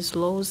all these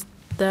laws,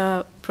 there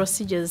are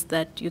procedures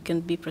that you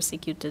can be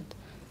prosecuted.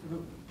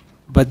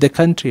 But the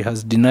country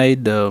has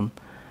denied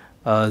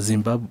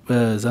Zanzibar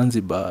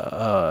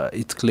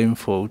its claim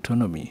for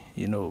autonomy.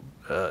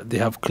 They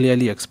have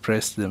clearly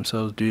expressed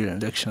themselves during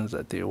elections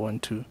that they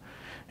want to,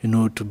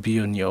 to be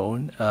on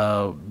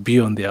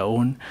their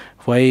own.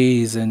 Why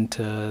isn't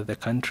the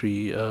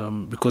country?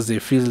 Because they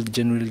feel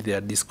generally they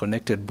are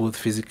disconnected, both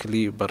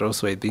physically, but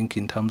also I think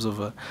in terms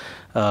of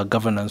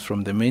governance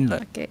from the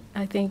mainland. Okay,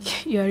 I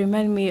think you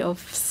remind me of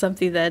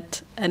something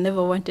that I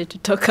never wanted to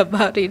talk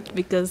about it,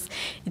 because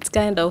it's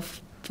kind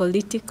of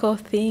political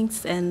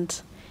things,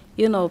 and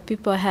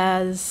people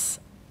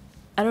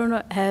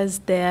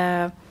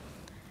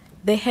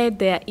they had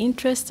their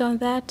interest on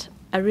that.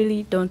 I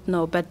really don't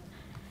know, but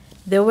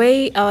the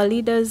way our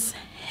leaders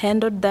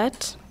handled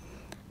that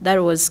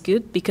was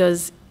good,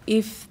 because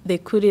if they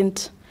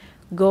couldn't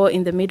go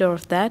in the middle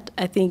of that,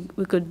 I think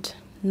we could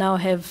now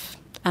have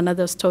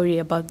another story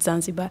about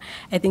Zanzibar.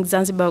 I think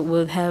Zanzibar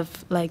will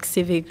have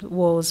civic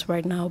wars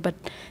right now, but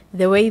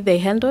the way they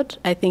handled,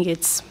 I think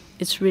it's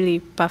really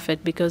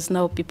perfect, because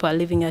now people are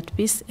living at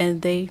peace,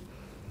 and there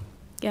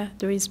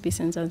is peace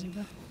in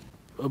Zanzibar.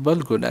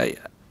 Balgun,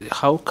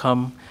 how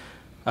come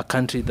a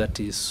country that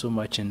is so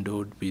much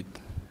endowed with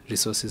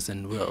resources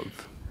and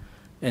wealth,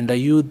 and a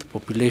youth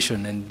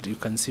population, and you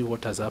can see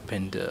what has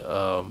happened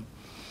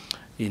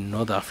in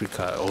North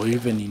Africa, or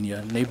even in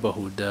your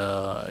neighborhood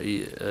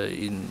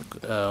in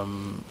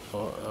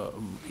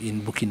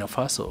Burkina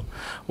Faso,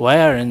 why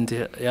aren't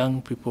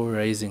young people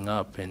rising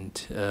up and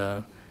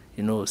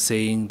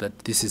saying that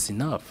this is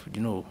enough?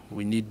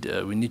 We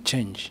need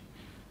change.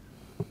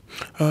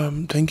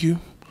 Thank you.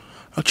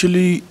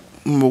 Actually,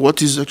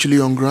 what is actually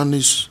on ground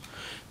is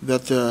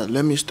that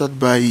let me start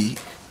by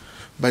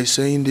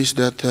saying this,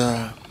 that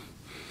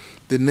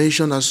the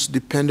nation has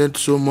depended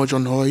so much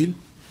on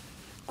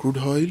crude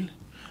oil,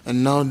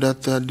 and now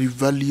that the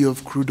value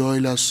of crude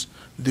oil has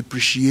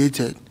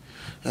depreciated,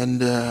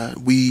 and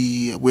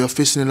we are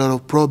facing a lot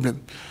of problems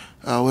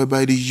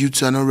whereby the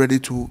youths are not ready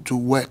to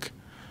work.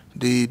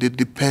 They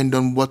depend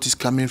on what is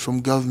coming from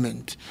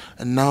government,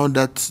 and now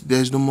that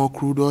there's no more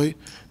crude oil,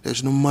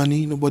 there's no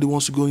money, nobody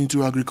wants to go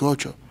into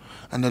agriculture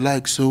and the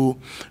like. So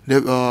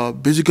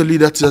basically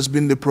that has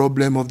been the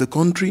problem of the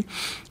country,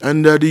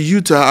 and the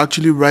youth are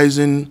actually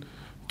rising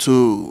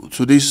to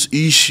this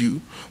issue.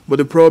 But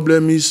the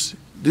problem is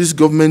this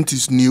government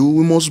is new.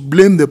 We must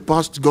blame the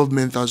past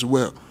government as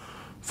well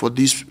for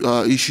these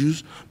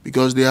issues,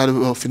 because they had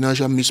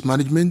financial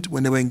mismanagement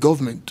when they were in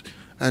government,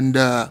 and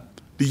the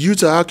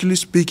youth are actually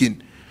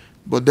speaking.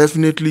 But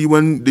definitely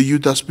when the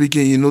youth are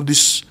speaking,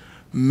 these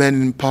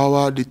men in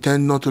power, they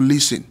tend not to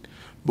listen,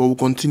 but will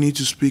continue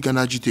to speak and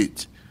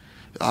agitate.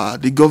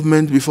 The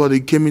government, before they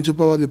came into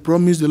power, they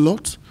promised a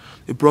lot.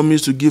 They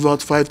promised to give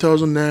out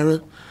 5,000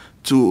 naira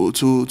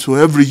to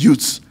every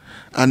youth,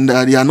 and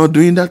they are not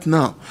doing that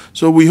now.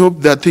 So we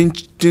hope that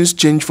things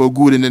change for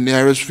good in the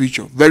nearest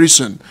future, very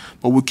soon.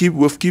 But we'll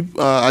keep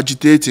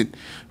agitating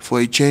for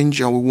a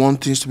change, and we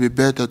want things to be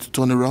better, to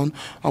turn around.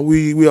 And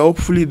we are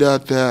hopefully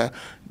that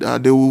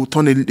they will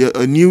turn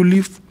a new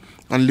leaf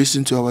and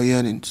listen to our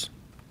yearnings.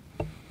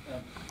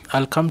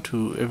 I'll come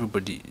to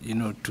everybody,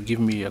 to give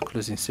me a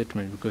closing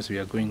statement, because we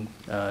are going.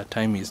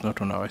 Time is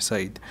not on our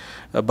side.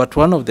 But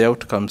one of the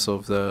outcomes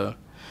of the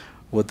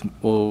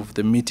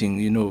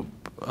meeting,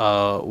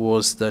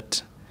 was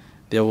that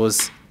there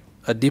was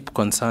a deep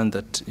concern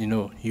that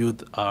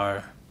youth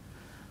are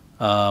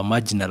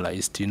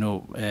marginalized,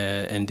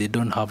 and they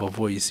don't have a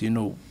voice. I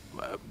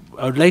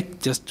would like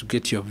just to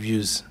get your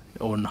views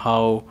on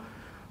how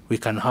we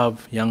can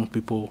have young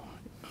people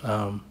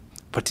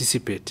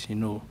participate.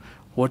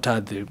 What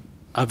are the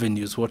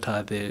avenues? What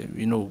are the,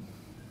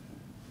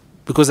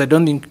 because I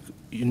don't think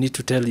you need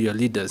to tell your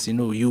leaders,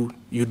 you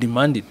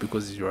demand it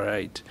because you're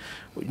right.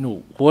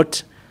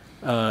 What,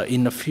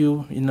 in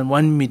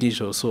 1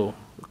 minute or so,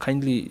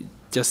 kindly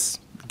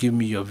just give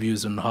me your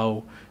views on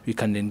how we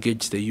can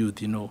engage the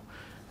youth,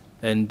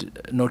 and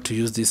not to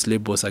use these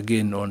labels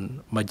again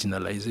on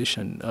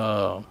marginalization,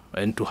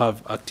 and to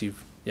have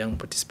active young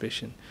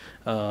participation.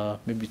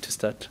 Maybe to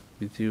start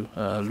with you,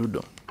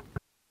 Ludo.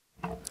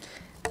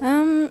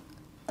 In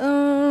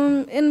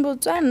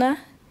Botswana,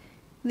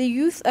 the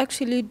youth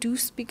actually do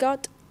speak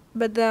out,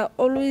 but they're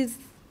always,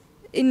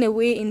 in a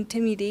way,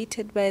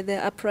 intimidated by the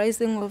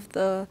uprising of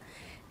the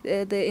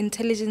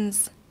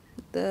intelligence,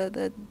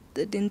 the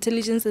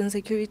intelligence and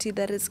security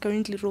that is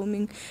currently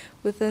roaming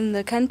within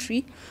the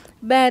country.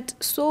 But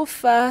so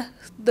far,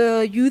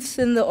 the youth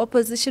in the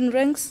opposition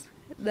ranks,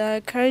 they're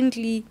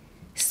currently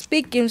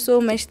speaking so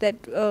much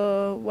that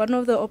one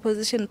of the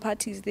opposition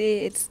parties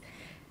there, it's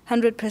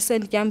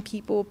 100% young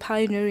people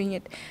pioneering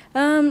it.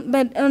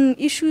 But on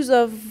issues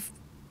of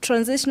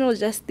transitional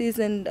justice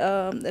and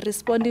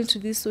responding to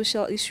these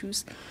social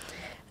issues,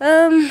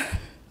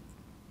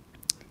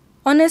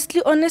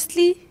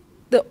 honestly,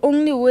 the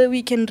only way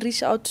we can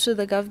reach out to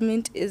the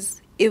government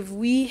is if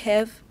we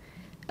have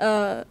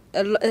a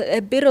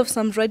bit of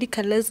some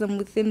radicalism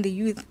within the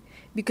youth,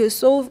 because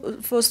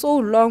for so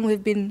long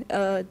we've been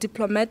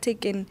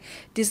diplomatic in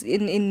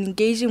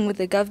engaging with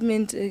the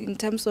government in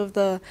terms of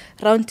the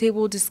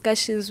roundtable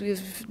discussions.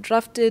 We've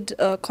drafted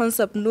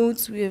concept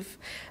notes. We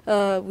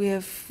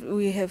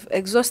have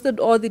exhausted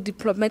all the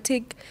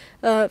diplomatic.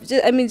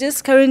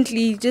 Just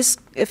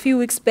a few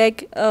weeks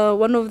back,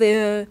 one of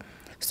the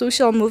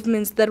social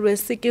movements that were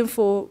seeking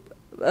for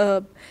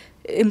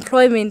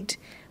employment,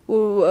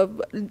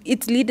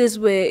 its leaders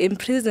were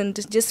imprisoned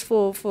just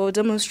for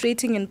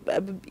demonstrating and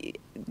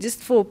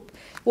just for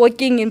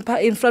walking in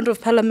front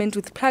of Parliament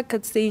with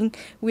placards saying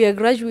we are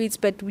graduates,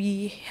 but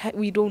we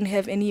don't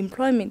have any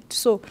employment.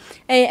 So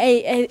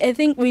I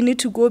think we need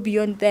to go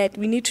beyond that.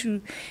 We need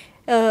to,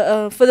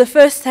 for the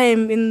first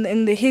time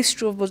in the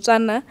history of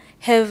Botswana,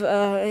 have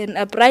an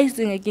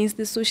uprising against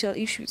the social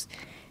issues.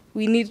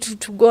 We need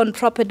to go on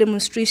proper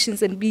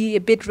demonstrations and be a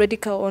bit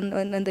radical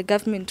on the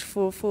government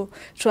for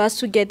us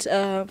to get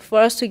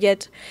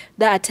the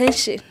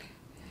attention.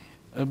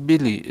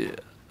 Billy,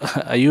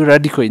 are you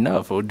radical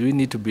enough, or do we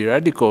need to be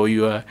radical, or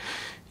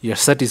you're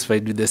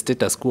satisfied with the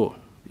status quo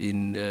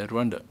in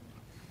Rwanda?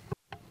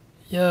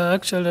 Yeah,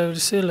 actually, I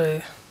would say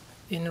like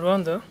in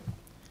Rwanda,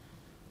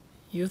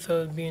 youth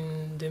have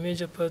been the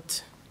major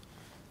part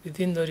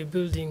within the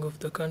rebuilding of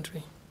the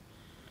country.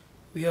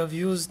 We have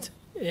used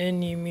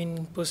any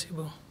means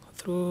possible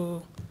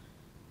through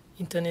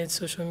internet,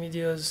 social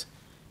medias.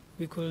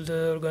 We could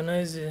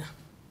organize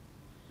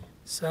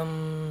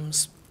some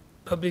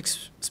public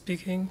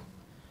speaking.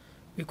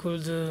 We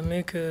could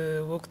make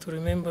a walk to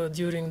remember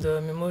during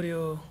the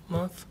Memorial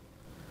Month.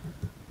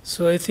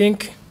 So I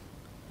think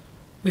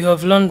we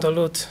have learned a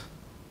lot.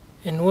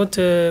 And what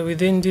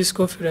within this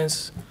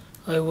conference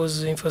I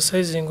was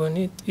emphasizing on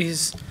it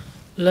is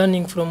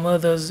learning from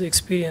others'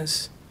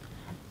 experience.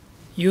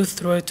 Youth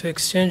try to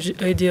exchange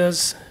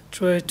ideas,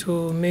 try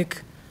to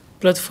make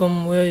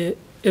platform where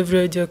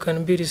every idea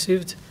can be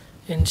received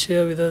and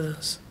share with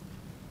others.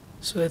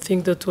 So I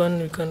think that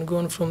one, we can go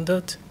on from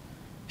that,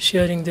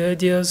 sharing the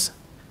ideas,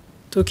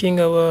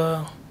 talking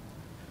our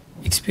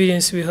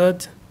experience we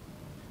had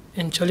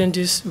and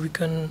challenges we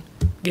can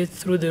get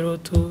through the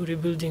road to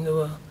rebuilding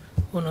our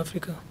own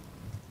Africa.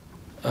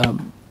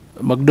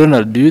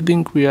 McDonald, do you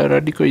think we are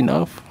radical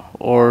enough,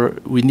 or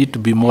we need to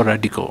be more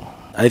radical?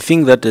 I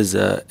think that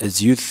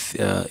as youth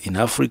in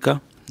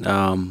Africa,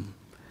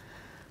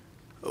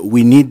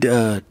 we need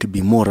to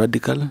be more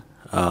radical,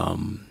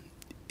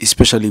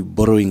 especially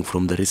borrowing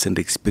from the recent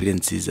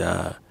experiences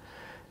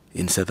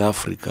in South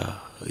Africa,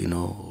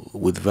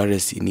 with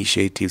various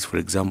initiatives. For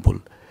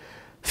example,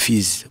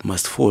 fees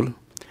must fall.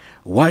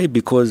 Why?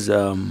 Because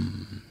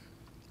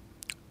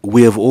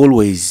we have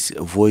always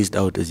voiced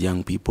out as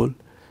young people,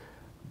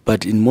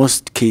 but in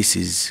most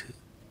cases,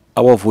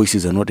 our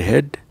voices are not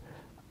heard.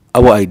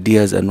 Our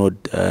ideas are not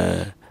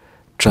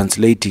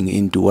translating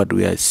into what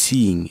we are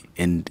seeing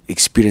and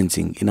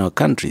experiencing in our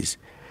countries.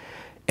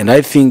 And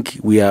I think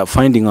we are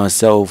finding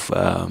ourselves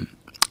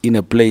in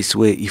a place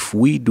where if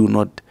we do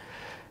not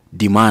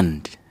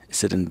demand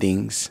certain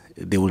things,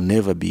 they will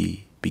never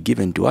be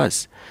given to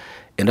us.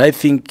 And I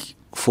think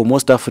for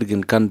most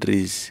African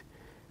countries,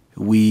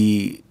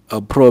 we are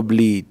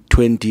probably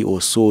 20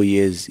 or so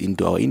years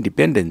into our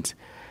independence.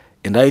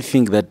 And I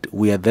think that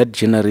we are that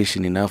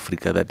generation in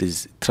Africa that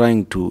is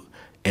trying to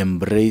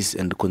embrace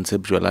and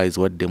conceptualize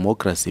what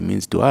democracy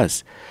means to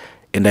us.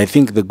 And I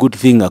think the good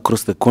thing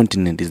across the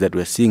continent is that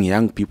we're seeing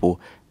young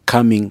people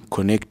coming,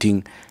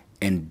 connecting,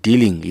 and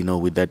dealing,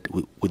 with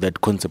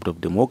that concept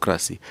of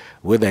democracy.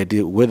 Whether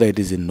it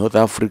is in North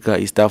Africa,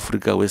 East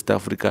Africa, West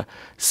Africa,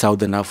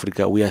 Southern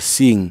Africa, we are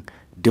seeing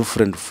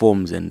different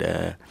forms and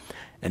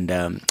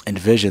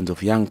versions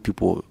of young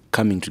people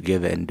coming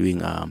together and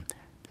doing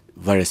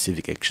various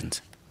civic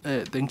actions.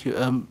 Thank you.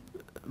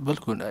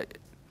 Balkun,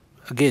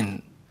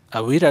 again,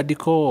 are we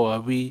radical, or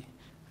are we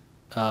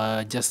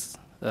just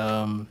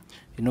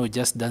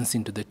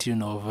dancing to the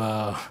tune of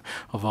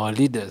our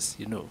leaders,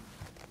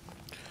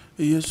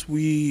 Yes,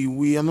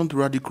 we are not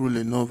radical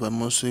enough, I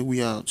must say.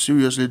 We are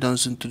seriously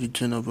dancing to the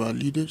tune of our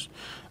leaders.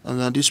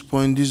 And at this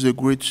point, this is a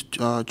great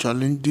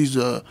challenge. This is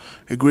a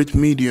great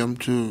medium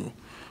to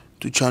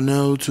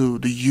channel to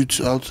the youth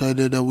outside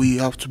there that we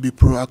have to be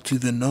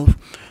proactive enough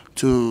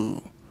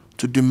to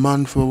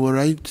demand for our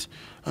rights.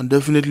 And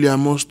definitely, I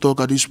must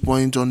talk at this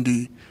point on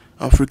the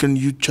African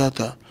Youth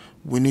Charter.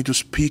 We need to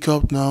speak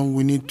up now.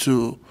 We need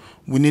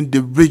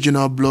the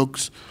regional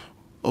blocks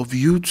of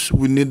youth.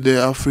 We need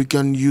the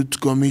African Youth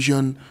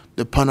Commission,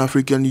 the Pan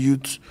African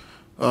Youth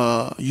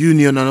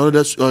Union, and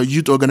other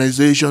youth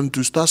organization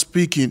to start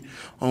speaking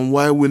on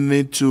why we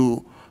need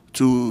to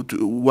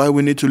why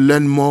we need to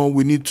learn more.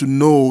 We need to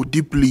know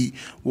deeply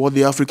what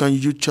the African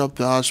Youth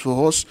Chapter has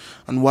for us,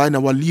 and why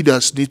our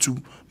leaders need to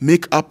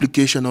make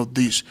application of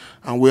this.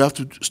 And we have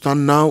to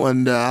stand now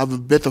and have a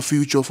better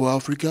future for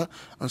Africa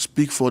and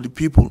speak for the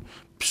people,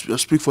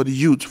 speak for the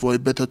youth for a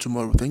better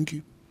tomorrow. Thank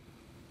you.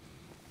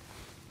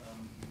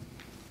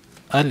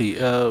 Ali,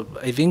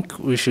 I think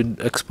we should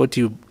export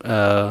you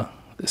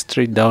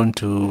straight down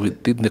to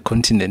within the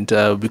continent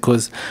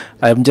because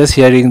I'm just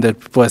hearing that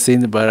people are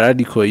saying about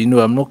radical.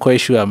 I'm not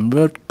quite sure. I'm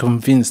not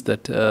convinced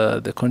that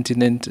the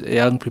continent,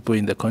 young people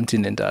in the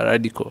continent are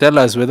radical. Tell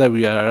us whether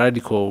we are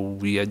radical or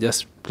we are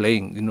just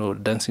playing,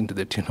 dancing to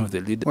the tune of the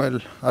leader. Well,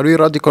 are we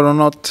radical or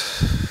not?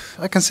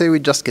 I can say we're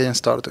just getting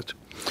started.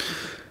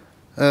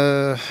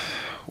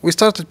 We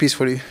started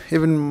peacefully.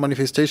 Even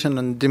manifestation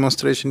and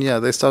demonstration,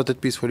 they started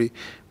peacefully.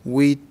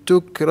 We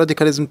took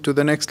radicalism to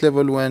the next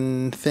level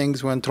when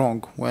things went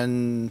wrong,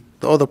 when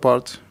the other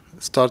part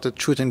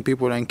started shooting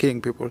people and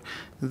killing people.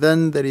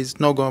 Then there is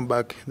no going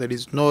back. There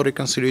is no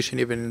reconciliation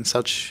even in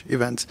such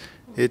events.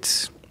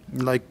 It's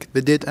like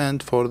the dead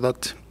end for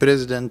that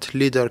president,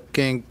 leader,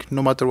 king,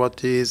 no matter what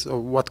he is or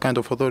what kind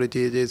of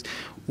authority it is.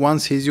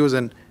 Once he's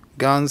using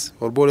guns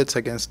or bullets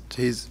against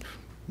his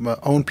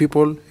own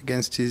people,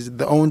 against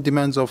the own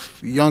demands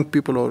of young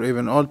people or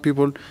even old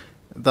people,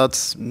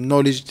 that's no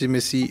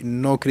legitimacy,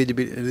 no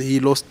credibility. He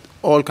lost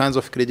all kinds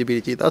of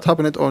credibility. That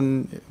happened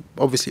on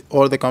obviously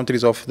all the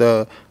countries of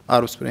the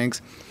Arab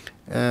Springs.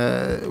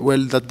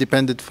 That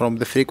depended from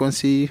the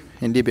frequency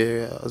in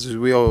Libya, as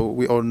we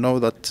all know,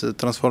 that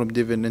transformed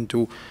even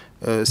into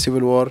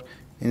civil war.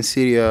 In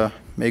Syria,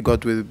 may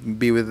God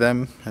be with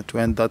them to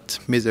end that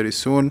misery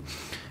soon.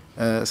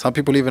 Some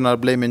people even are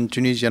blaming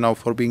Tunisia now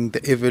for being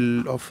the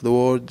evil of the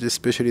world,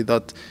 especially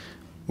that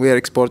we are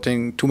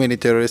exporting too many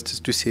terrorists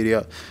to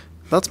Syria.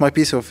 That's my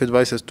piece of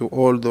advice to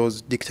all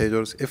those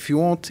dictators. If you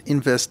won't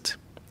invest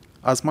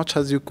as much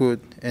as you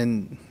could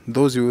in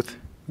those youth,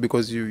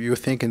 because you're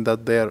thinking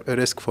that they are a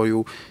risk for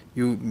you,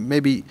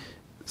 maybe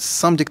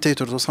some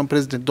dictators or some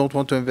president don't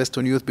want to invest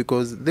on youth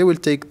because they will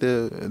take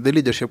the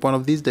leadership one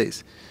of these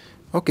days.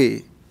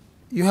 Okay,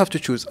 you have to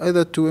choose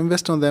either to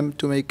invest on them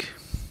to make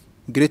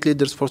great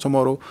leaders for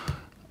tomorrow,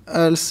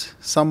 else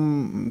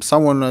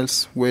someone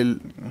else will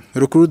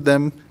recruit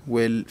them,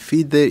 will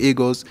feed their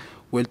egos,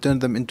 will turn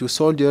them into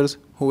soldiers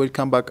who will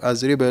come back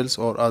as rebels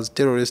or as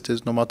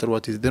terrorists, no matter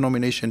what is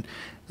denomination,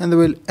 and they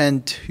will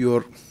end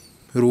your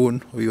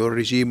ruin or your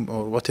regime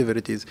or whatever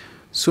it is.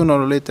 Sooner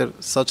or later,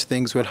 such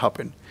things will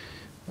happen.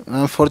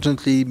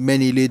 Unfortunately,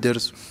 many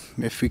leaders,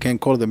 if we can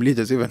call them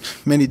leaders even,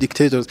 many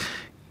dictators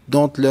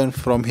don't learn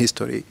from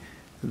history.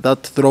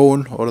 That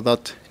throne or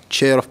that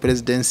chair of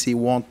presidency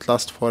won't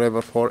last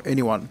forever for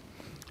anyone.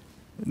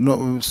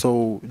 No,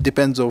 so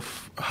depends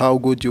of how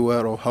good you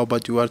are or how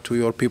bad you are to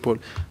your people,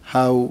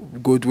 how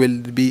good will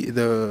be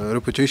the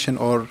reputation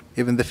or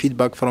even the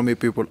feedback from your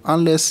people,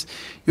 unless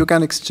you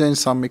can exchange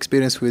some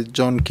experience with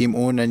John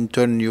Kim-un and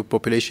turn your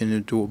population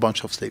into a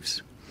bunch of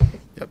slaves.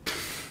 Yep.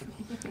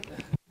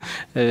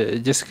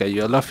 Jessica,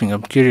 you're laughing.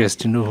 I'm curious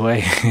to know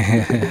why.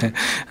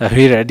 Are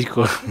we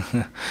radical?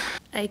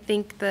 I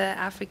think the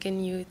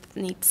African youth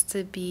needs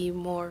to be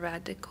more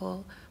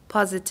radical,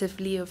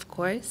 positively, of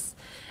course,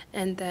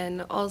 and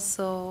then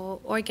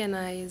also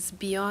organize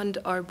beyond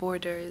our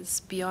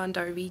borders, beyond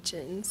our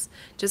regions.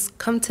 Just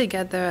come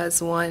together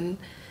as one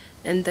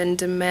and then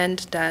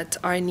demand that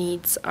our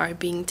needs are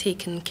being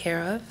taken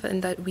care of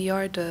and that we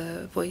are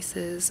the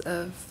voices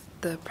of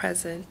the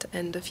present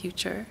and the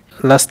future.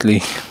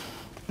 Lastly,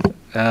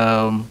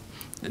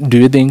 do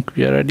you think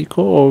we are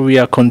radical or we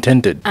are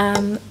contented?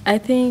 I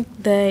think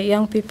the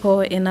young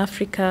people in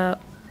Africa,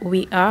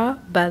 we are,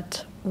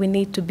 but we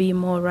need to be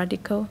more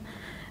radical.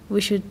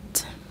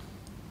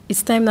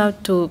 It's time now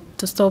to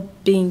stop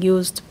being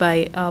used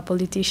by our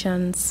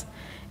politicians.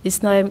 It's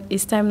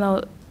time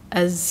now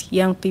as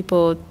young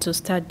people to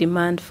start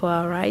demand for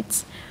our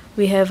rights.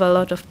 We have a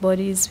lot of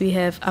bodies. We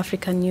have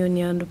African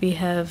Union, we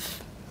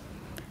have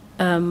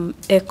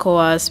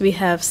ECOWAS, we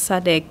have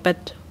SADC,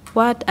 but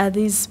what are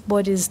these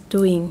bodies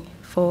doing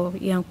for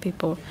young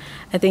people?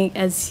 I think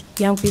as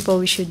young people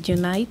we should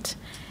unite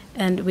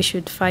and we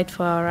should fight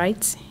for our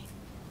rights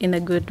in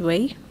a good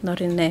way, not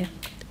in an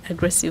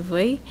aggressive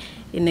way,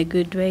 in a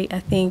good way.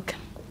 I think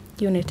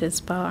unity is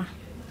power.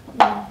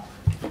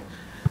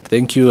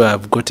 Thank you.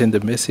 I've gotten the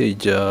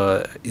message.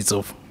 It's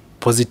of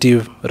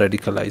positive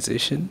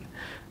radicalization.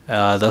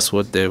 That's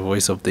what the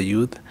voice of the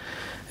youth.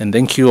 And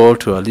thank you all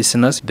to our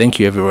listeners. Thank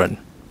you, everyone.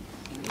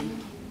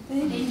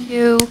 Thank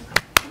you.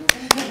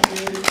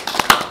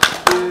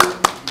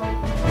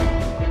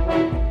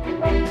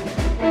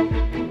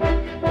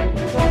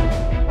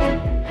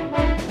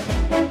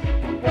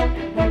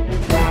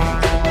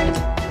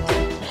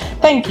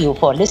 Thank you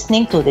for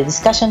listening to the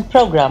discussion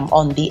program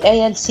on the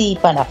ALC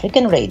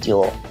Pan-African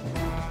Radio.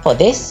 For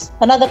this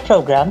and other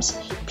programs,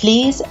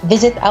 please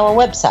visit our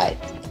website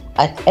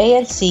at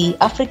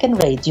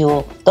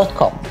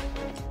alcafricanradio.com.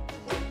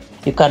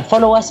 You can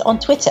follow us on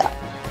Twitter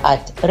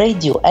at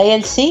Radio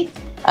ALC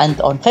and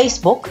on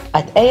Facebook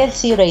at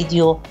ALC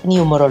Radio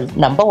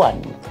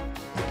 #1.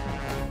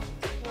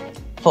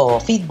 For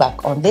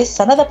feedback on this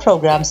and other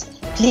programs,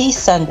 please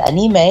send an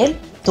email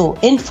to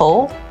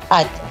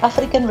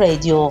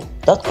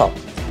info@africanradio.com.